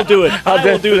 I will do it. I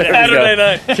will do that. Saturday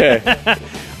night. Okay.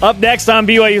 Up next on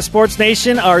BYU Sports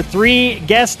Nation, our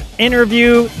 3-guest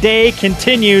interview day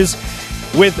continues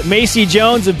with Macy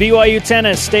Jones of BYU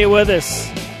Tennis. Stay with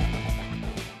us.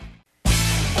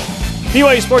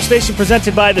 BYU Sports Nation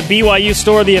presented by the BYU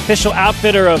Store, the official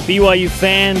outfitter of BYU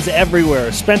fans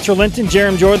everywhere. Spencer Linton,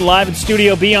 Jerem Jordan live in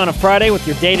Studio B on a Friday with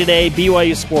your day-to-day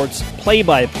BYU Sports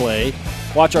play-by-play.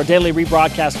 Watch our daily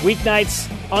rebroadcast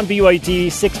weeknights on BYU TV,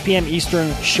 6 p.m.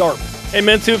 Eastern sharp. Hey,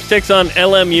 Men's Hoops takes on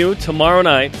LMU tomorrow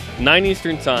night, 9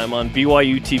 Eastern time on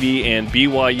BYU TV and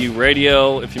BYU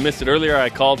Radio. If you missed it earlier, I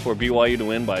called for BYU to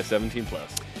win by 17+.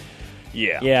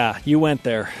 Yeah. Yeah, you went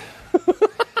there.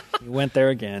 You went there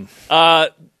again.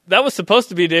 That was supposed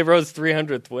to be Dave Rose's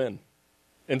 300th win.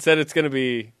 Instead, it's going to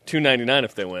be $299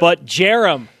 if they win. But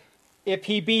Jerem, if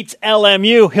he beats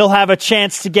LMU, he'll have a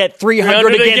chance to get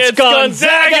 300 against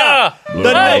Gonzaga,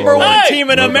 the number one team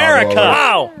in America.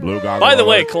 Wow. Blue goggle By the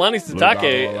way, alert. Kalani Blue goggle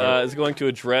Sitake alert. is going to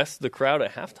address the crowd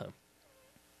at halftime.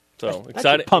 So That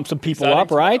excited. should pump some people exciting up,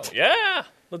 right? tomorrow. Yeah.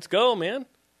 Let's go, man.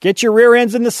 Get your rear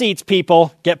ends in the seats,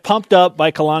 people. Get pumped up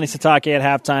by Kalani Sitake at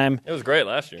halftime. It was great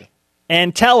last year.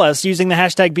 And tell us, using the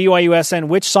hashtag BYUSN,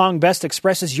 which song best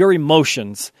expresses your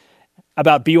emotions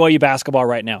about BYU basketball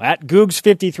right now. At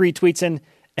Googs53 tweets in,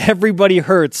 Everybody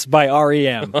Hurts by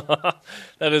R.E.M.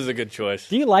 That is a good choice.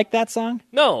 Do you like that song?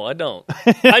 No, I don't.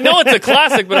 I know it's a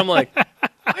classic, but I'm like,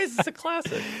 why is this a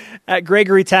classic? At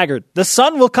Gregory Taggart, the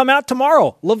sun will come out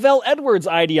tomorrow. Lavelle Edwards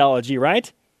ideology, right?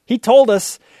 He told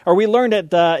us, or we learned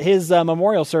at his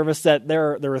memorial service that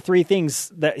there were 3 things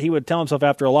that he would tell himself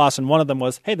after a loss, and one of them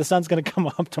was, hey, the sun's going to come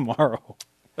up tomorrow.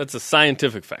 That's a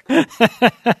scientific fact.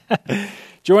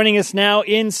 Joining us now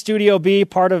in Studio B,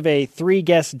 part of a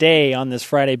 3-guest day on this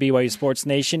Friday BYU Sports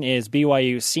Nation, is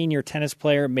BYU senior tennis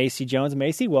player Macy Jones.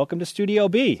 Macy, welcome to Studio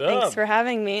B. Thanks for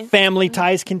having me. Family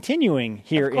ties continuing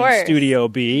here Of in course. Studio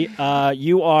B.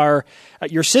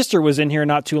 Your sister was in here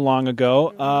not too long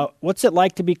ago. What's it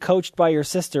like to be coached by your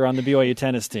sister on the BYU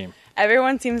tennis team?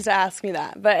 Everyone seems to ask me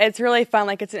that, but it's really fun.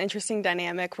 Like, it's an interesting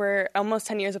dynamic. We're almost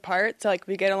 10 years apart, so like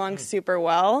we get along super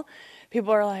well.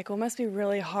 People are like, well, it must be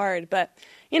really hard, but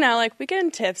like we get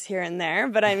in tips here and there,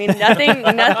 but I mean,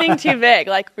 nothing too big.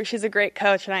 Like, she's a great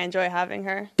coach, and I enjoy having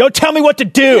her. Don't tell me what to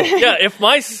do. Yeah, if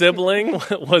my sibling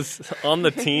was on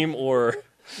the team or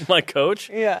my coach,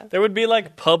 Yeah. there would be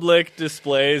like public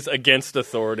displays against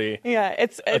authority. Yeah,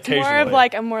 it's more of Occasionally.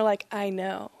 like, I'm more like, I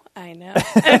know. And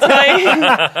it's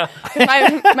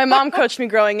really, 'cause my mom coached me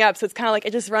growing up, so it's kind of like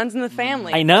it just runs in the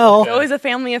family. I know. It's always a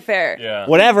family affair. Yeah,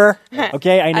 Whatever.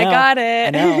 Okay, I know. I got it. I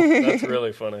know. that's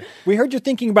really funny. We heard you're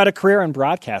thinking about a career in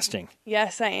broadcasting.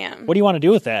 Yes, I am. What do you want to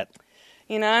do with that?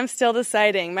 I'm still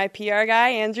deciding. My PR guy,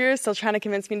 Andrew, is still trying to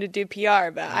convince me to do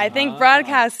PR, but I think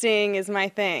broadcasting is my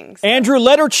thing. So. Andrew,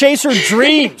 let her chase her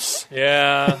dreams.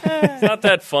 Yeah, it's not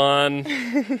that fun.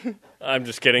 I'm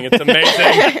just kidding. It's amazing.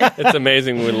 It's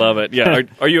amazing. We love it. Yeah.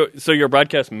 Are you? So you're a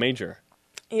broadcast major?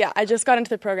 Yeah, I just got into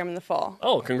the program in the fall.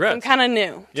 Oh, congrats. I'm kind of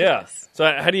new. to Yeah. this. So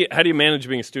how do you manage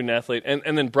being a student athlete?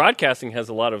 And then broadcasting has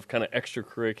a lot of kind of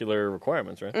extracurricular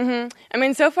requirements, right? I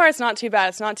mean, so far it's not too bad.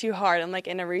 It's not too hard. I'm like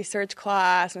in a research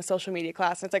class and a social media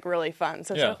class, and it's like really fun.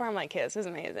 So Yeah. far I'm like, hey, this is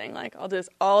amazing. Like, I'll do this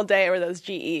all day over those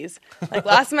GEs. Like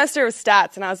last semester was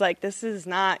stats, and I was like, this is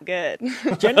not good.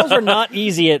 Generals are not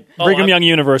easy at Brigham I'm- Young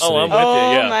University. I'm with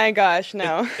Oh you, yeah. my gosh,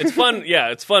 no. It's fun. Yeah,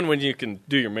 it's fun when you can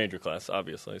do your major class,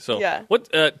 obviously. So Yeah. what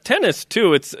tennis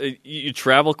too? It's you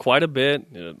travel quite a bit,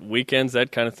 weekends,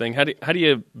 that kind of thing. How do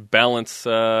you balance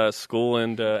school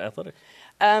and athletics?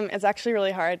 It's actually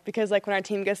really hard because like when our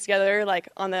team gets together, like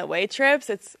on the away trips,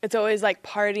 it's always like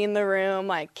party in the room,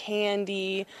 like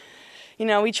candy.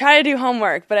 We try to do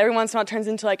homework, but every once in a while it turns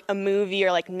into like a movie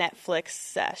or like Netflix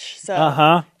sesh.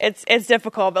 So it's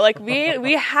difficult, but like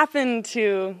we happen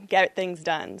to get things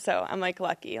done. So I'm like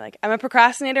lucky. Like I'm a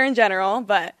procrastinator in general,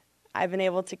 but I've been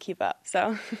able to keep up.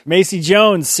 So Macy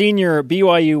Jones, senior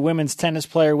BYU women's tennis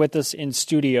player with us in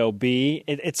Studio B.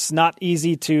 It's not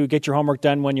easy to get your homework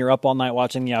done when you're up all night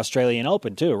watching the Australian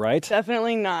Open too, right?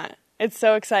 definitely not. It's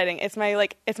so exciting. It's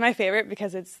my favorite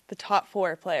because it's the top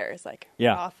 4 players. Like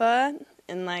Yeah. Rafa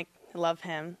and I love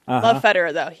him. Love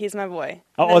Federer though. He's my boy.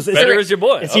 Oh, And is then it- Federer's your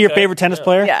boy. Is he your Okay. favorite tennis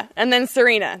player? Yeah, and then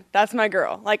Serena. That's my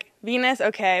girl. Like Venus,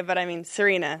 okay, but I mean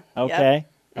Serena. Yep. Okay.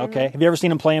 Okay. Have you ever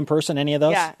seen him play in person? Any of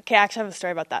those? Yeah. Okay, I actually have a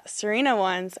story about that. Serena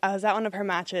once, I was at one of her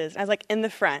matches. I was like in the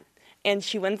front. And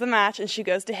she wins the match, and she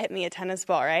goes to hit me a tennis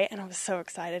ball, right? And I was so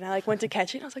excited. And I went to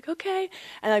catch it, and I was like, okay.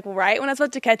 And right when I was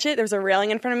about to catch it, there was a railing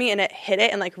in front of me, and it hit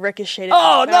it and ricocheted. Oh,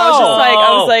 off. And I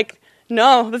no! was like,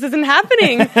 no, this isn't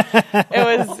happening.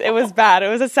 It was bad. It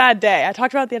was a sad day. I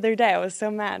talked about it the other day. I was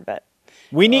so mad, but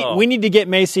We need to get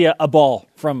Macy a ball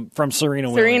from Serena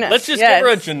Williams. Serena. Let's just Yes. give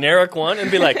her a generic one and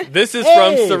be like, this is Hey,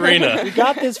 from Serena. We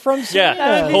got this from Serena.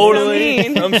 Yeah, would be totally so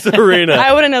mean. from Serena.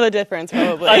 I wouldn't know the difference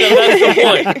probably. I know, that's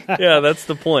the point. Yeah, that's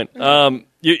the point.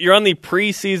 You're on the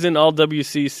preseason All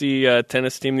WCC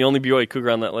tennis team, the only BYU Cougar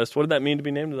on that list. What did that mean to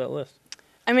be named to that list?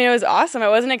 I mean, it was awesome. I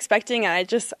wasn't expecting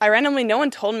it. I randomly, no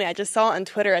one told me. I just saw it on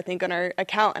Twitter, I think, on our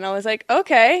account. And I was like,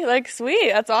 okay,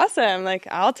 sweet. That's awesome.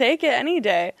 I'll take it any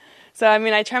day. So, I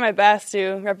mean, I try my best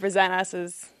to represent us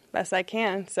as best I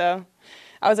can. So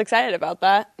I was excited about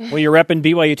that. Well, you're repping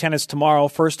BYU tennis tomorrow.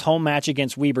 First home match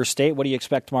against Weber State. What do you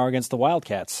expect tomorrow against the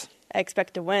Wildcats? I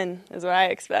expect to win is what I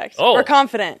expect. Oh. We're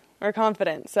confident.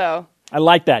 So I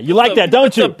like that. You like that, don't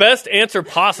That's you? the best answer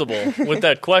possible with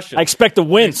that question. I expect to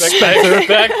win. I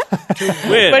expect to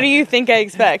win. what do you think I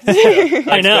expect? I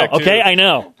know. expect to- Okay, I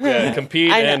know. Yeah,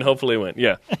 compete I know. and hopefully win.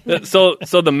 Yeah. So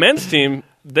the men's team,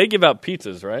 they give out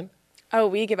pizzas, right? Oh,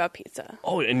 we give out pizza.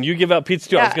 Oh, and you give out pizza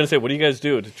too. I was Yeah. going to say, what do you guys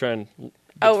do to try and get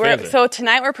Oh, fans in? so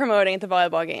tonight we're promoting at the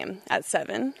volleyball game at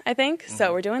 7, I think. Mm-hmm.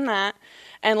 So we're doing that.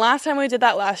 And last time we did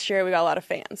that last year, we got a lot of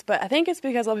fans. But I think it's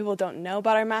because a lot of people don't know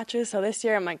about our matches. So this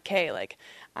year I'm okay,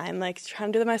 I'm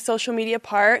trying to do my social media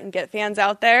part and get fans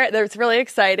out there. It's really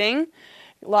exciting.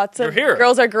 Lots of You're here.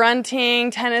 girls are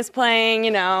grunting, tennis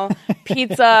playing,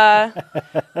 pizza.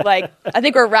 I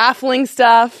think we're raffling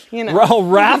stuff, Oh,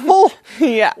 raffle?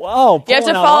 Yeah. Whoa. You have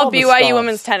to pulling out follow all the BYU stops.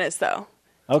 women's tennis, though.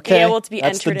 Okay. be able to be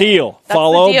That's the entered in. deal. That's the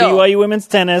Follow deal. BYU women's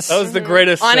tennis. That was the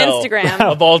greatest On sell Instagram.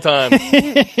 of all time.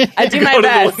 I do my Go to the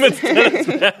best. women's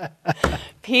tennis.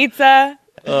 Pizza,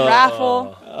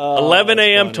 raffle. 11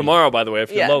 a.m. tomorrow, by the way, if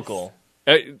you're Yes. local.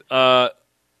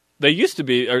 They used to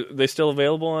be. Are they still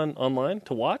available online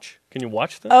to watch? Can you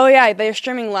watch them? Oh yeah, they're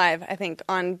streaming live. I think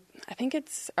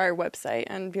it's our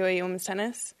website on BYU Women's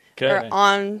Tennis. Okay. Or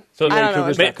on So I don't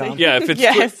know. Vancouver's.com? Yeah, if it's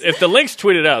Yes. if the link's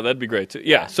tweeted out, that'd be great too.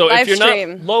 Yeah. So if Live you're stream.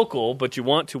 not local but you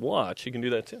want to watch, you can do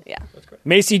that too. Yeah. That's great.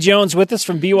 Macy Jones with us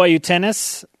from BYU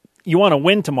Tennis. You want to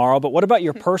win tomorrow, but what about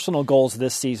your personal goals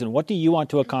this season? What do you want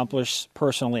to accomplish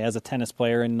personally as a tennis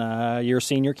player in your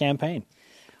senior campaign?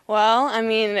 Well, I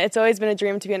mean, it's always been a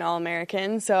dream to be an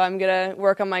All-American, so I'm gonna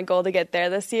work on my goal to get there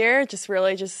this year. Just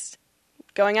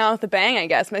going out with a bang, I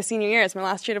guess. My senior year, it's my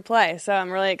last year to play, so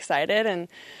I'm really excited and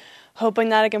hoping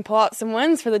that I can pull out some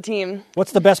wins for the team.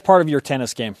 What's the best part of your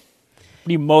tennis game? What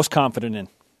are you most confident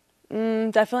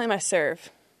in? Definitely my serve.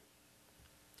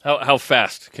 How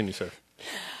fast can you serve?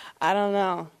 I don't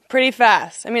know. Pretty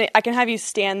fast. I mean, I can have you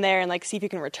stand there and see if you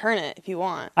can return it if you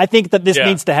want. I think that this Yeah.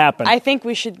 needs to happen. I think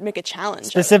we should make a challenge. out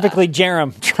of Specifically,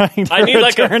 Jerem trying to I need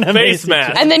like a return face Macy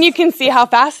mask. that. And then you can see how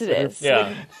fast it is.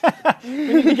 Yeah.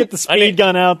 Get the speed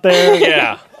gun out there.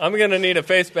 Yeah. I'm gonna need a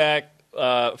face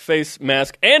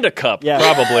mask, and a cup Yeah.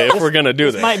 probably if we're gonna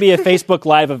do this. Might be a Facebook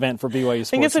Live event for BYU Sports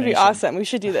I think this would be Nation. awesome. We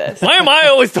should do this. Why am I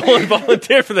always the one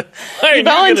volunteer for that? Why are You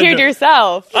volunteered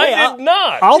yourself. I did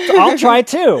not. I'll try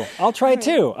too.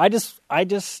 I just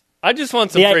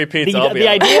want some free pizza. I'll be the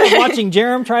honest. idea of watching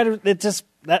Jerem try to it's just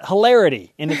that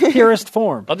hilarity in its purest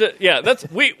form. That's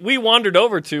we wandered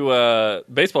over to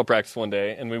baseball practice one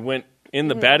day and we went in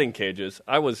the batting cages.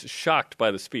 I was shocked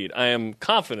by the speed. I am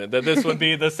confident that this would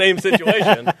be the same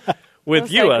situation with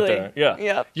Most you out likely. there.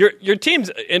 Yeah. Yep. Your team's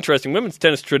interesting. Women's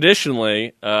tennis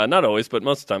traditionally, not always, but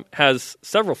most of the time, has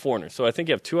several foreigners. So I think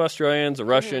you have 2 Australians, a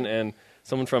Russian, and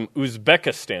someone from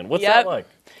Uzbekistan. What's that Yep. like?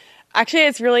 Actually,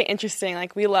 it's really interesting.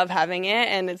 We love having it,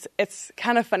 and it's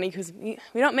kind of funny because we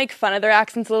don't make fun of their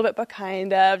accents a little bit, but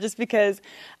kind of, just because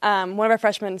one of our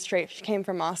freshmen she came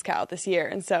from Moscow this year,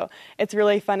 and so it's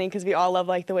really funny because we all love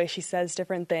the way she says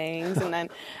different things. And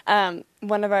then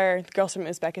one of our girls from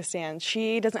Uzbekistan,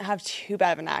 she doesn't have too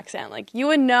bad of an accent. You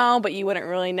would know, but you wouldn't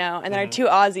really know. And then our 2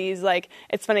 Aussies,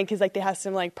 it's funny because they have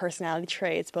some personality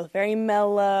traits, both very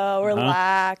mellow,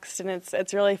 relaxed, and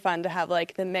it's really fun to have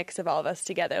the mix of all of us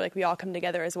together. We we all come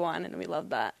together as one, and we love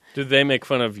that. Do they make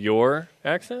fun of your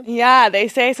accent? Yeah, they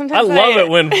say sometimes. I love it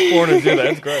when foreigners do that.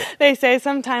 It's great. They say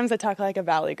sometimes I talk like a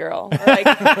Valley girl, or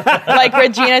like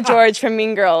Regina George from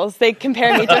Mean Girls. They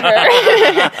compare me to her.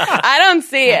 I don't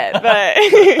see it,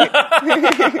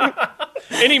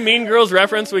 but Any Mean Girls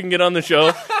reference we can get on the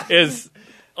show is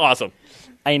awesome.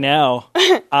 I know.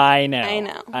 I know.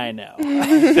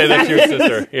 Say that's your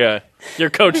sister. Yeah. Your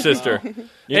coach sister.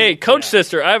 Hey, coach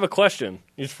sister, I have a question.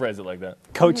 You just phrase it like that.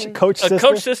 Coach sister?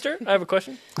 Coach sister, I have a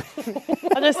question.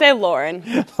 I'll just say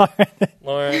Lauren.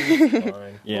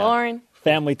 Lauren. Yeah. Lauren.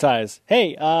 Family ties.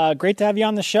 Hey, great to have you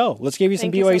on the show. Let's give you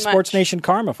some Thank you BYU so Sports much. Nation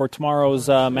karma for tomorrow's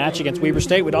match against Weber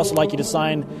State. We'd also like you to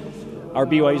sign our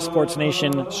BYU Sports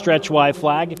Nation stretch Y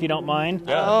flag, if you don't mind.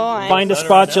 Oh, Find a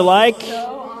spot you like.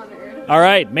 All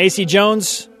right, Macy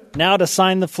Jones, now to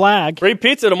sign the flag. Free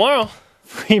pizza tomorrow.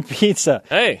 Free pizza.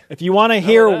 Hey. If you want to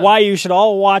hear why you should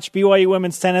all watch BYU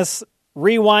women's tennis,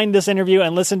 rewind this interview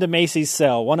and listen to Macy's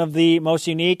cell, one of the most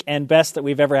unique and best that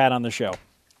we've ever had on the show.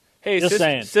 Hey, Just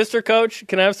saying. sister coach,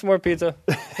 can I have some more pizza?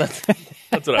 That's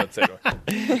what I would say to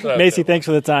her. Macy, thanks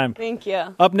for the time. Thank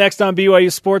you. Up next on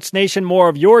BYU Sports Nation, more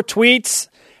of your tweets.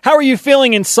 How are you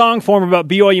feeling in song form about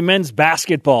BYU men's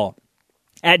basketball?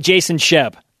 At Jason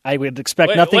Shebb. I would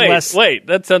expect nothing less. Wait,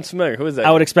 that sounds familiar. Who is that?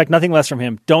 I would expect nothing less from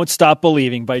him. Don't Stop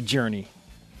Believing by Journey.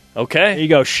 Okay. There you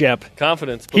go, Shep.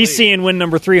 Confidence. He's belief. seeing win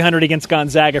number 300 against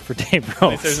Gonzaga for Dave At least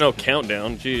Rose. there's no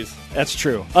countdown. Jeez. That's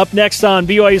true. Up next on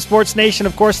BYU Sports Nation,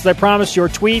 of course, as I promised, your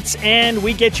tweets, and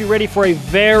we get you ready for a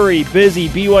very busy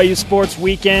BYU Sports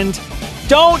weekend.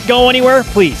 Don't go anywhere,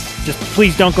 please. Just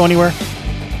please don't go anywhere.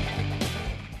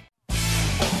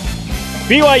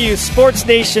 BYU Sports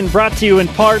Nation brought to you in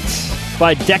part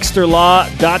by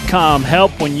DexterLaw.com.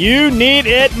 Help when you need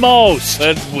it most.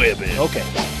 Let's whip it. Okay.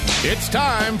 It's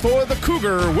time for the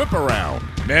Cougar Whip Around.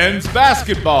 Men's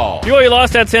basketball. BYU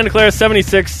lost at Santa Clara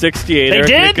 76-68. Eric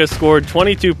did? Mika scored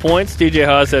 22 points. DJ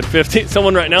Haas had 15.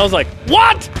 Someone right now is like,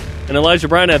 what? And Elijah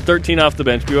Bryan had 13 off the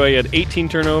bench. BYU had 18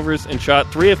 turnovers and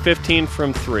shot 3 of 15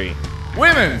 from 3.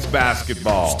 Women's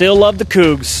basketball. Still love the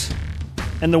Cougs.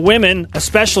 And the women,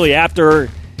 especially after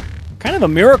kind of a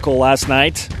miracle last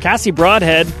night. Cassie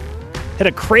Broadhead hit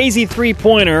a crazy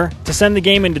three-pointer to send the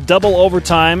game into double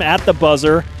overtime at the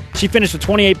buzzer. She finished with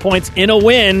 28 points in a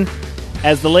win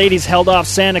as the ladies held off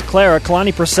Santa Clara.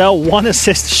 Kalani Purcell 1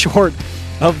 assist short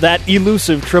of that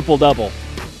elusive triple-double.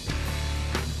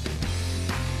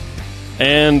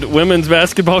 And women's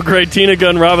basketball great Tina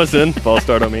Gunn Robinson, false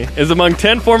start on me, is among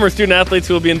 10 former student athletes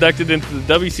who will be inducted into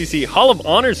the WCC Hall of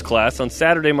Honors class on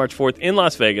Saturday, March 4th in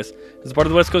Las Vegas as part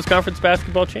of the West Coast Conference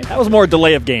Basketball Championship. That was more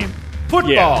delay of game.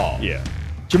 Football. Yeah.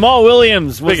 Jamal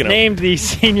Williams was Big enough. named the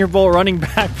Senior Bowl Running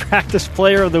Back Practice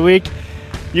Player of the Week.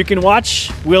 You can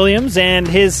watch Williams and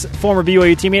his former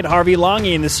BYU teammate Harvey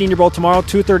Longy in the Senior Bowl tomorrow,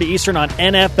 2:30 Eastern on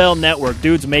NFL Network.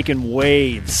 Dude's making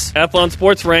waves. Athlon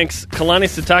Sports ranks Kalani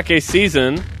Sitake's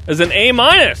season as an A-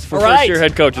 for All right. first-year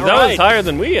head coaches. All That right. was higher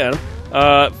than we had.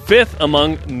 Fifth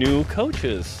among new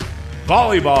coaches.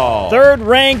 Volleyball.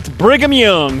 Third-ranked Brigham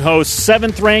Young hosts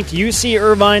 7th-ranked UC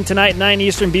Irvine tonight, 9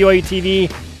 Eastern, BYU TV.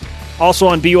 Also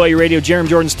on BYU Radio, Jeremy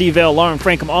Jordan, Steve Vale, Lauren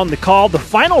Frankham on the call. The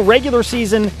final regular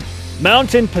season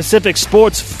Mountain Pacific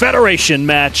Sports Federation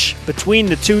match between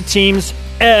the two teams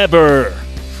ever.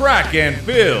 Track and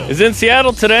field. Is in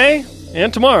Seattle today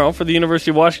and tomorrow for the University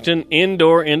of Washington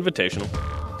Indoor Invitational.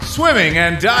 Swimming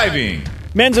and diving.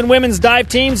 Men's and women's dive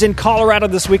teams in Colorado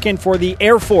this weekend for the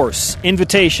Air Force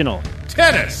Invitational.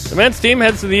 Tennis. The men's team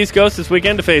heads to the East Coast this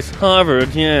weekend to face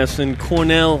Harvard, yes, and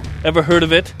Cornell. Ever heard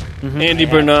of it? Andy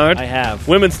Bernard. I have.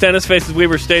 Women's tennis faces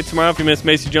Weber State tomorrow. If you missed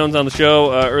Macy Jones on the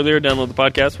show earlier, download the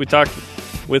podcast. We talked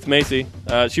with Macy.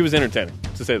 She was entertaining,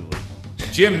 to say the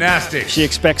least. Gymnastics. She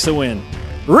expects a win.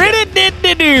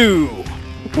 Rid-it-did-do.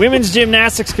 Women's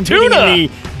gymnastics competing Tuna. in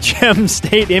the Gem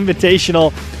State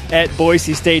Invitational at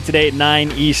Boise State today at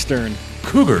 9 Eastern.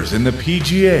 Cougars in the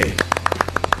PGA.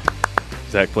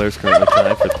 Zach Blair's currently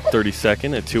tied for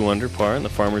 32nd at 2 under par in the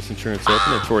Farmers Insurance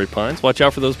Open at Torrey Pines. Watch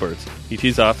out for those birds. He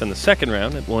tees off in the second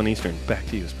round at 1 Eastern. Back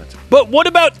to you, Spencer. But what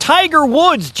about Tiger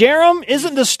Woods, Jerem?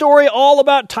 Isn't the story all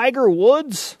about Tiger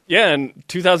Woods? Yeah, in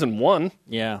 2001.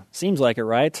 Yeah, seems like it,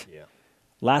 right? Yeah.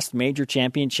 Last major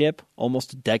championship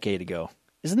almost a decade ago.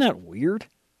 Isn't that weird?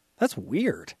 That's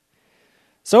weird.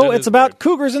 So That it's is about weird.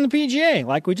 Cougars in the PGA,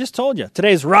 like we just told you.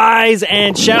 Today's Rise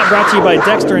and Shout brought to you by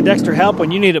Dexter and Dexter Help.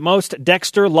 When you need it most,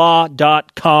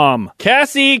 DexterLaw.com.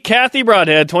 Kathy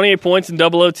Broadhead, 28 points in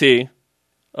double OT.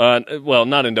 Well,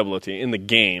 not in double OT, in the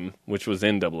game, which was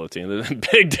in double OT. There's a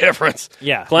big difference.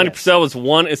 Yeah, Kalani yes. Purcell was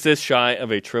 1 assist shy of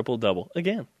a triple-double.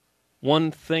 Again.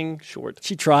 one thing short.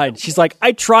 She tried. She's like,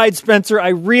 I tried, Spencer. I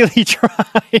really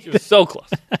tried. She was so close.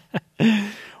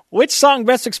 Which song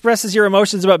best expresses your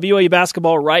emotions about BYU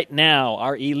basketball right now?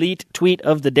 Our elite tweet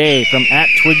of the day from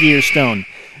 @TwiggyOrStone.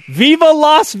 Viva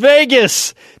Las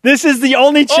Vegas! This is the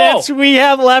only chance we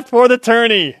have left for the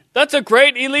tourney. That's a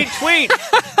great elite tweet.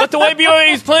 But the way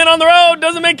BYU is playing on the road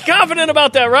doesn't make you confident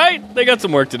about that, right? They got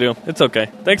some work to do. It's okay.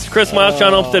 Thanks to Chris Miles,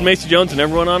 Sean Olmstead, Macy Jones, and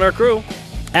everyone on our crew.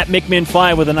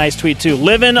 @McMinn5 with a nice tweet, too.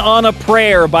 Living on a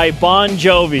Prayer by Bon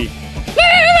Jovi.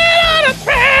 Living on a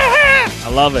prayer! I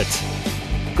love it.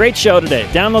 Great show today.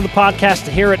 Download the podcast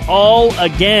to hear it all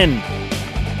again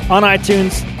on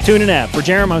iTunes, TuneIn app. For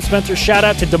Jerem, I'm Spencer. Shout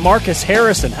out to DeMarcus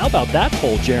Harrison. How about that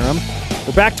poll, Jerem?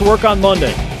 We're back to work on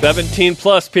Monday. 17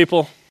 plus, people.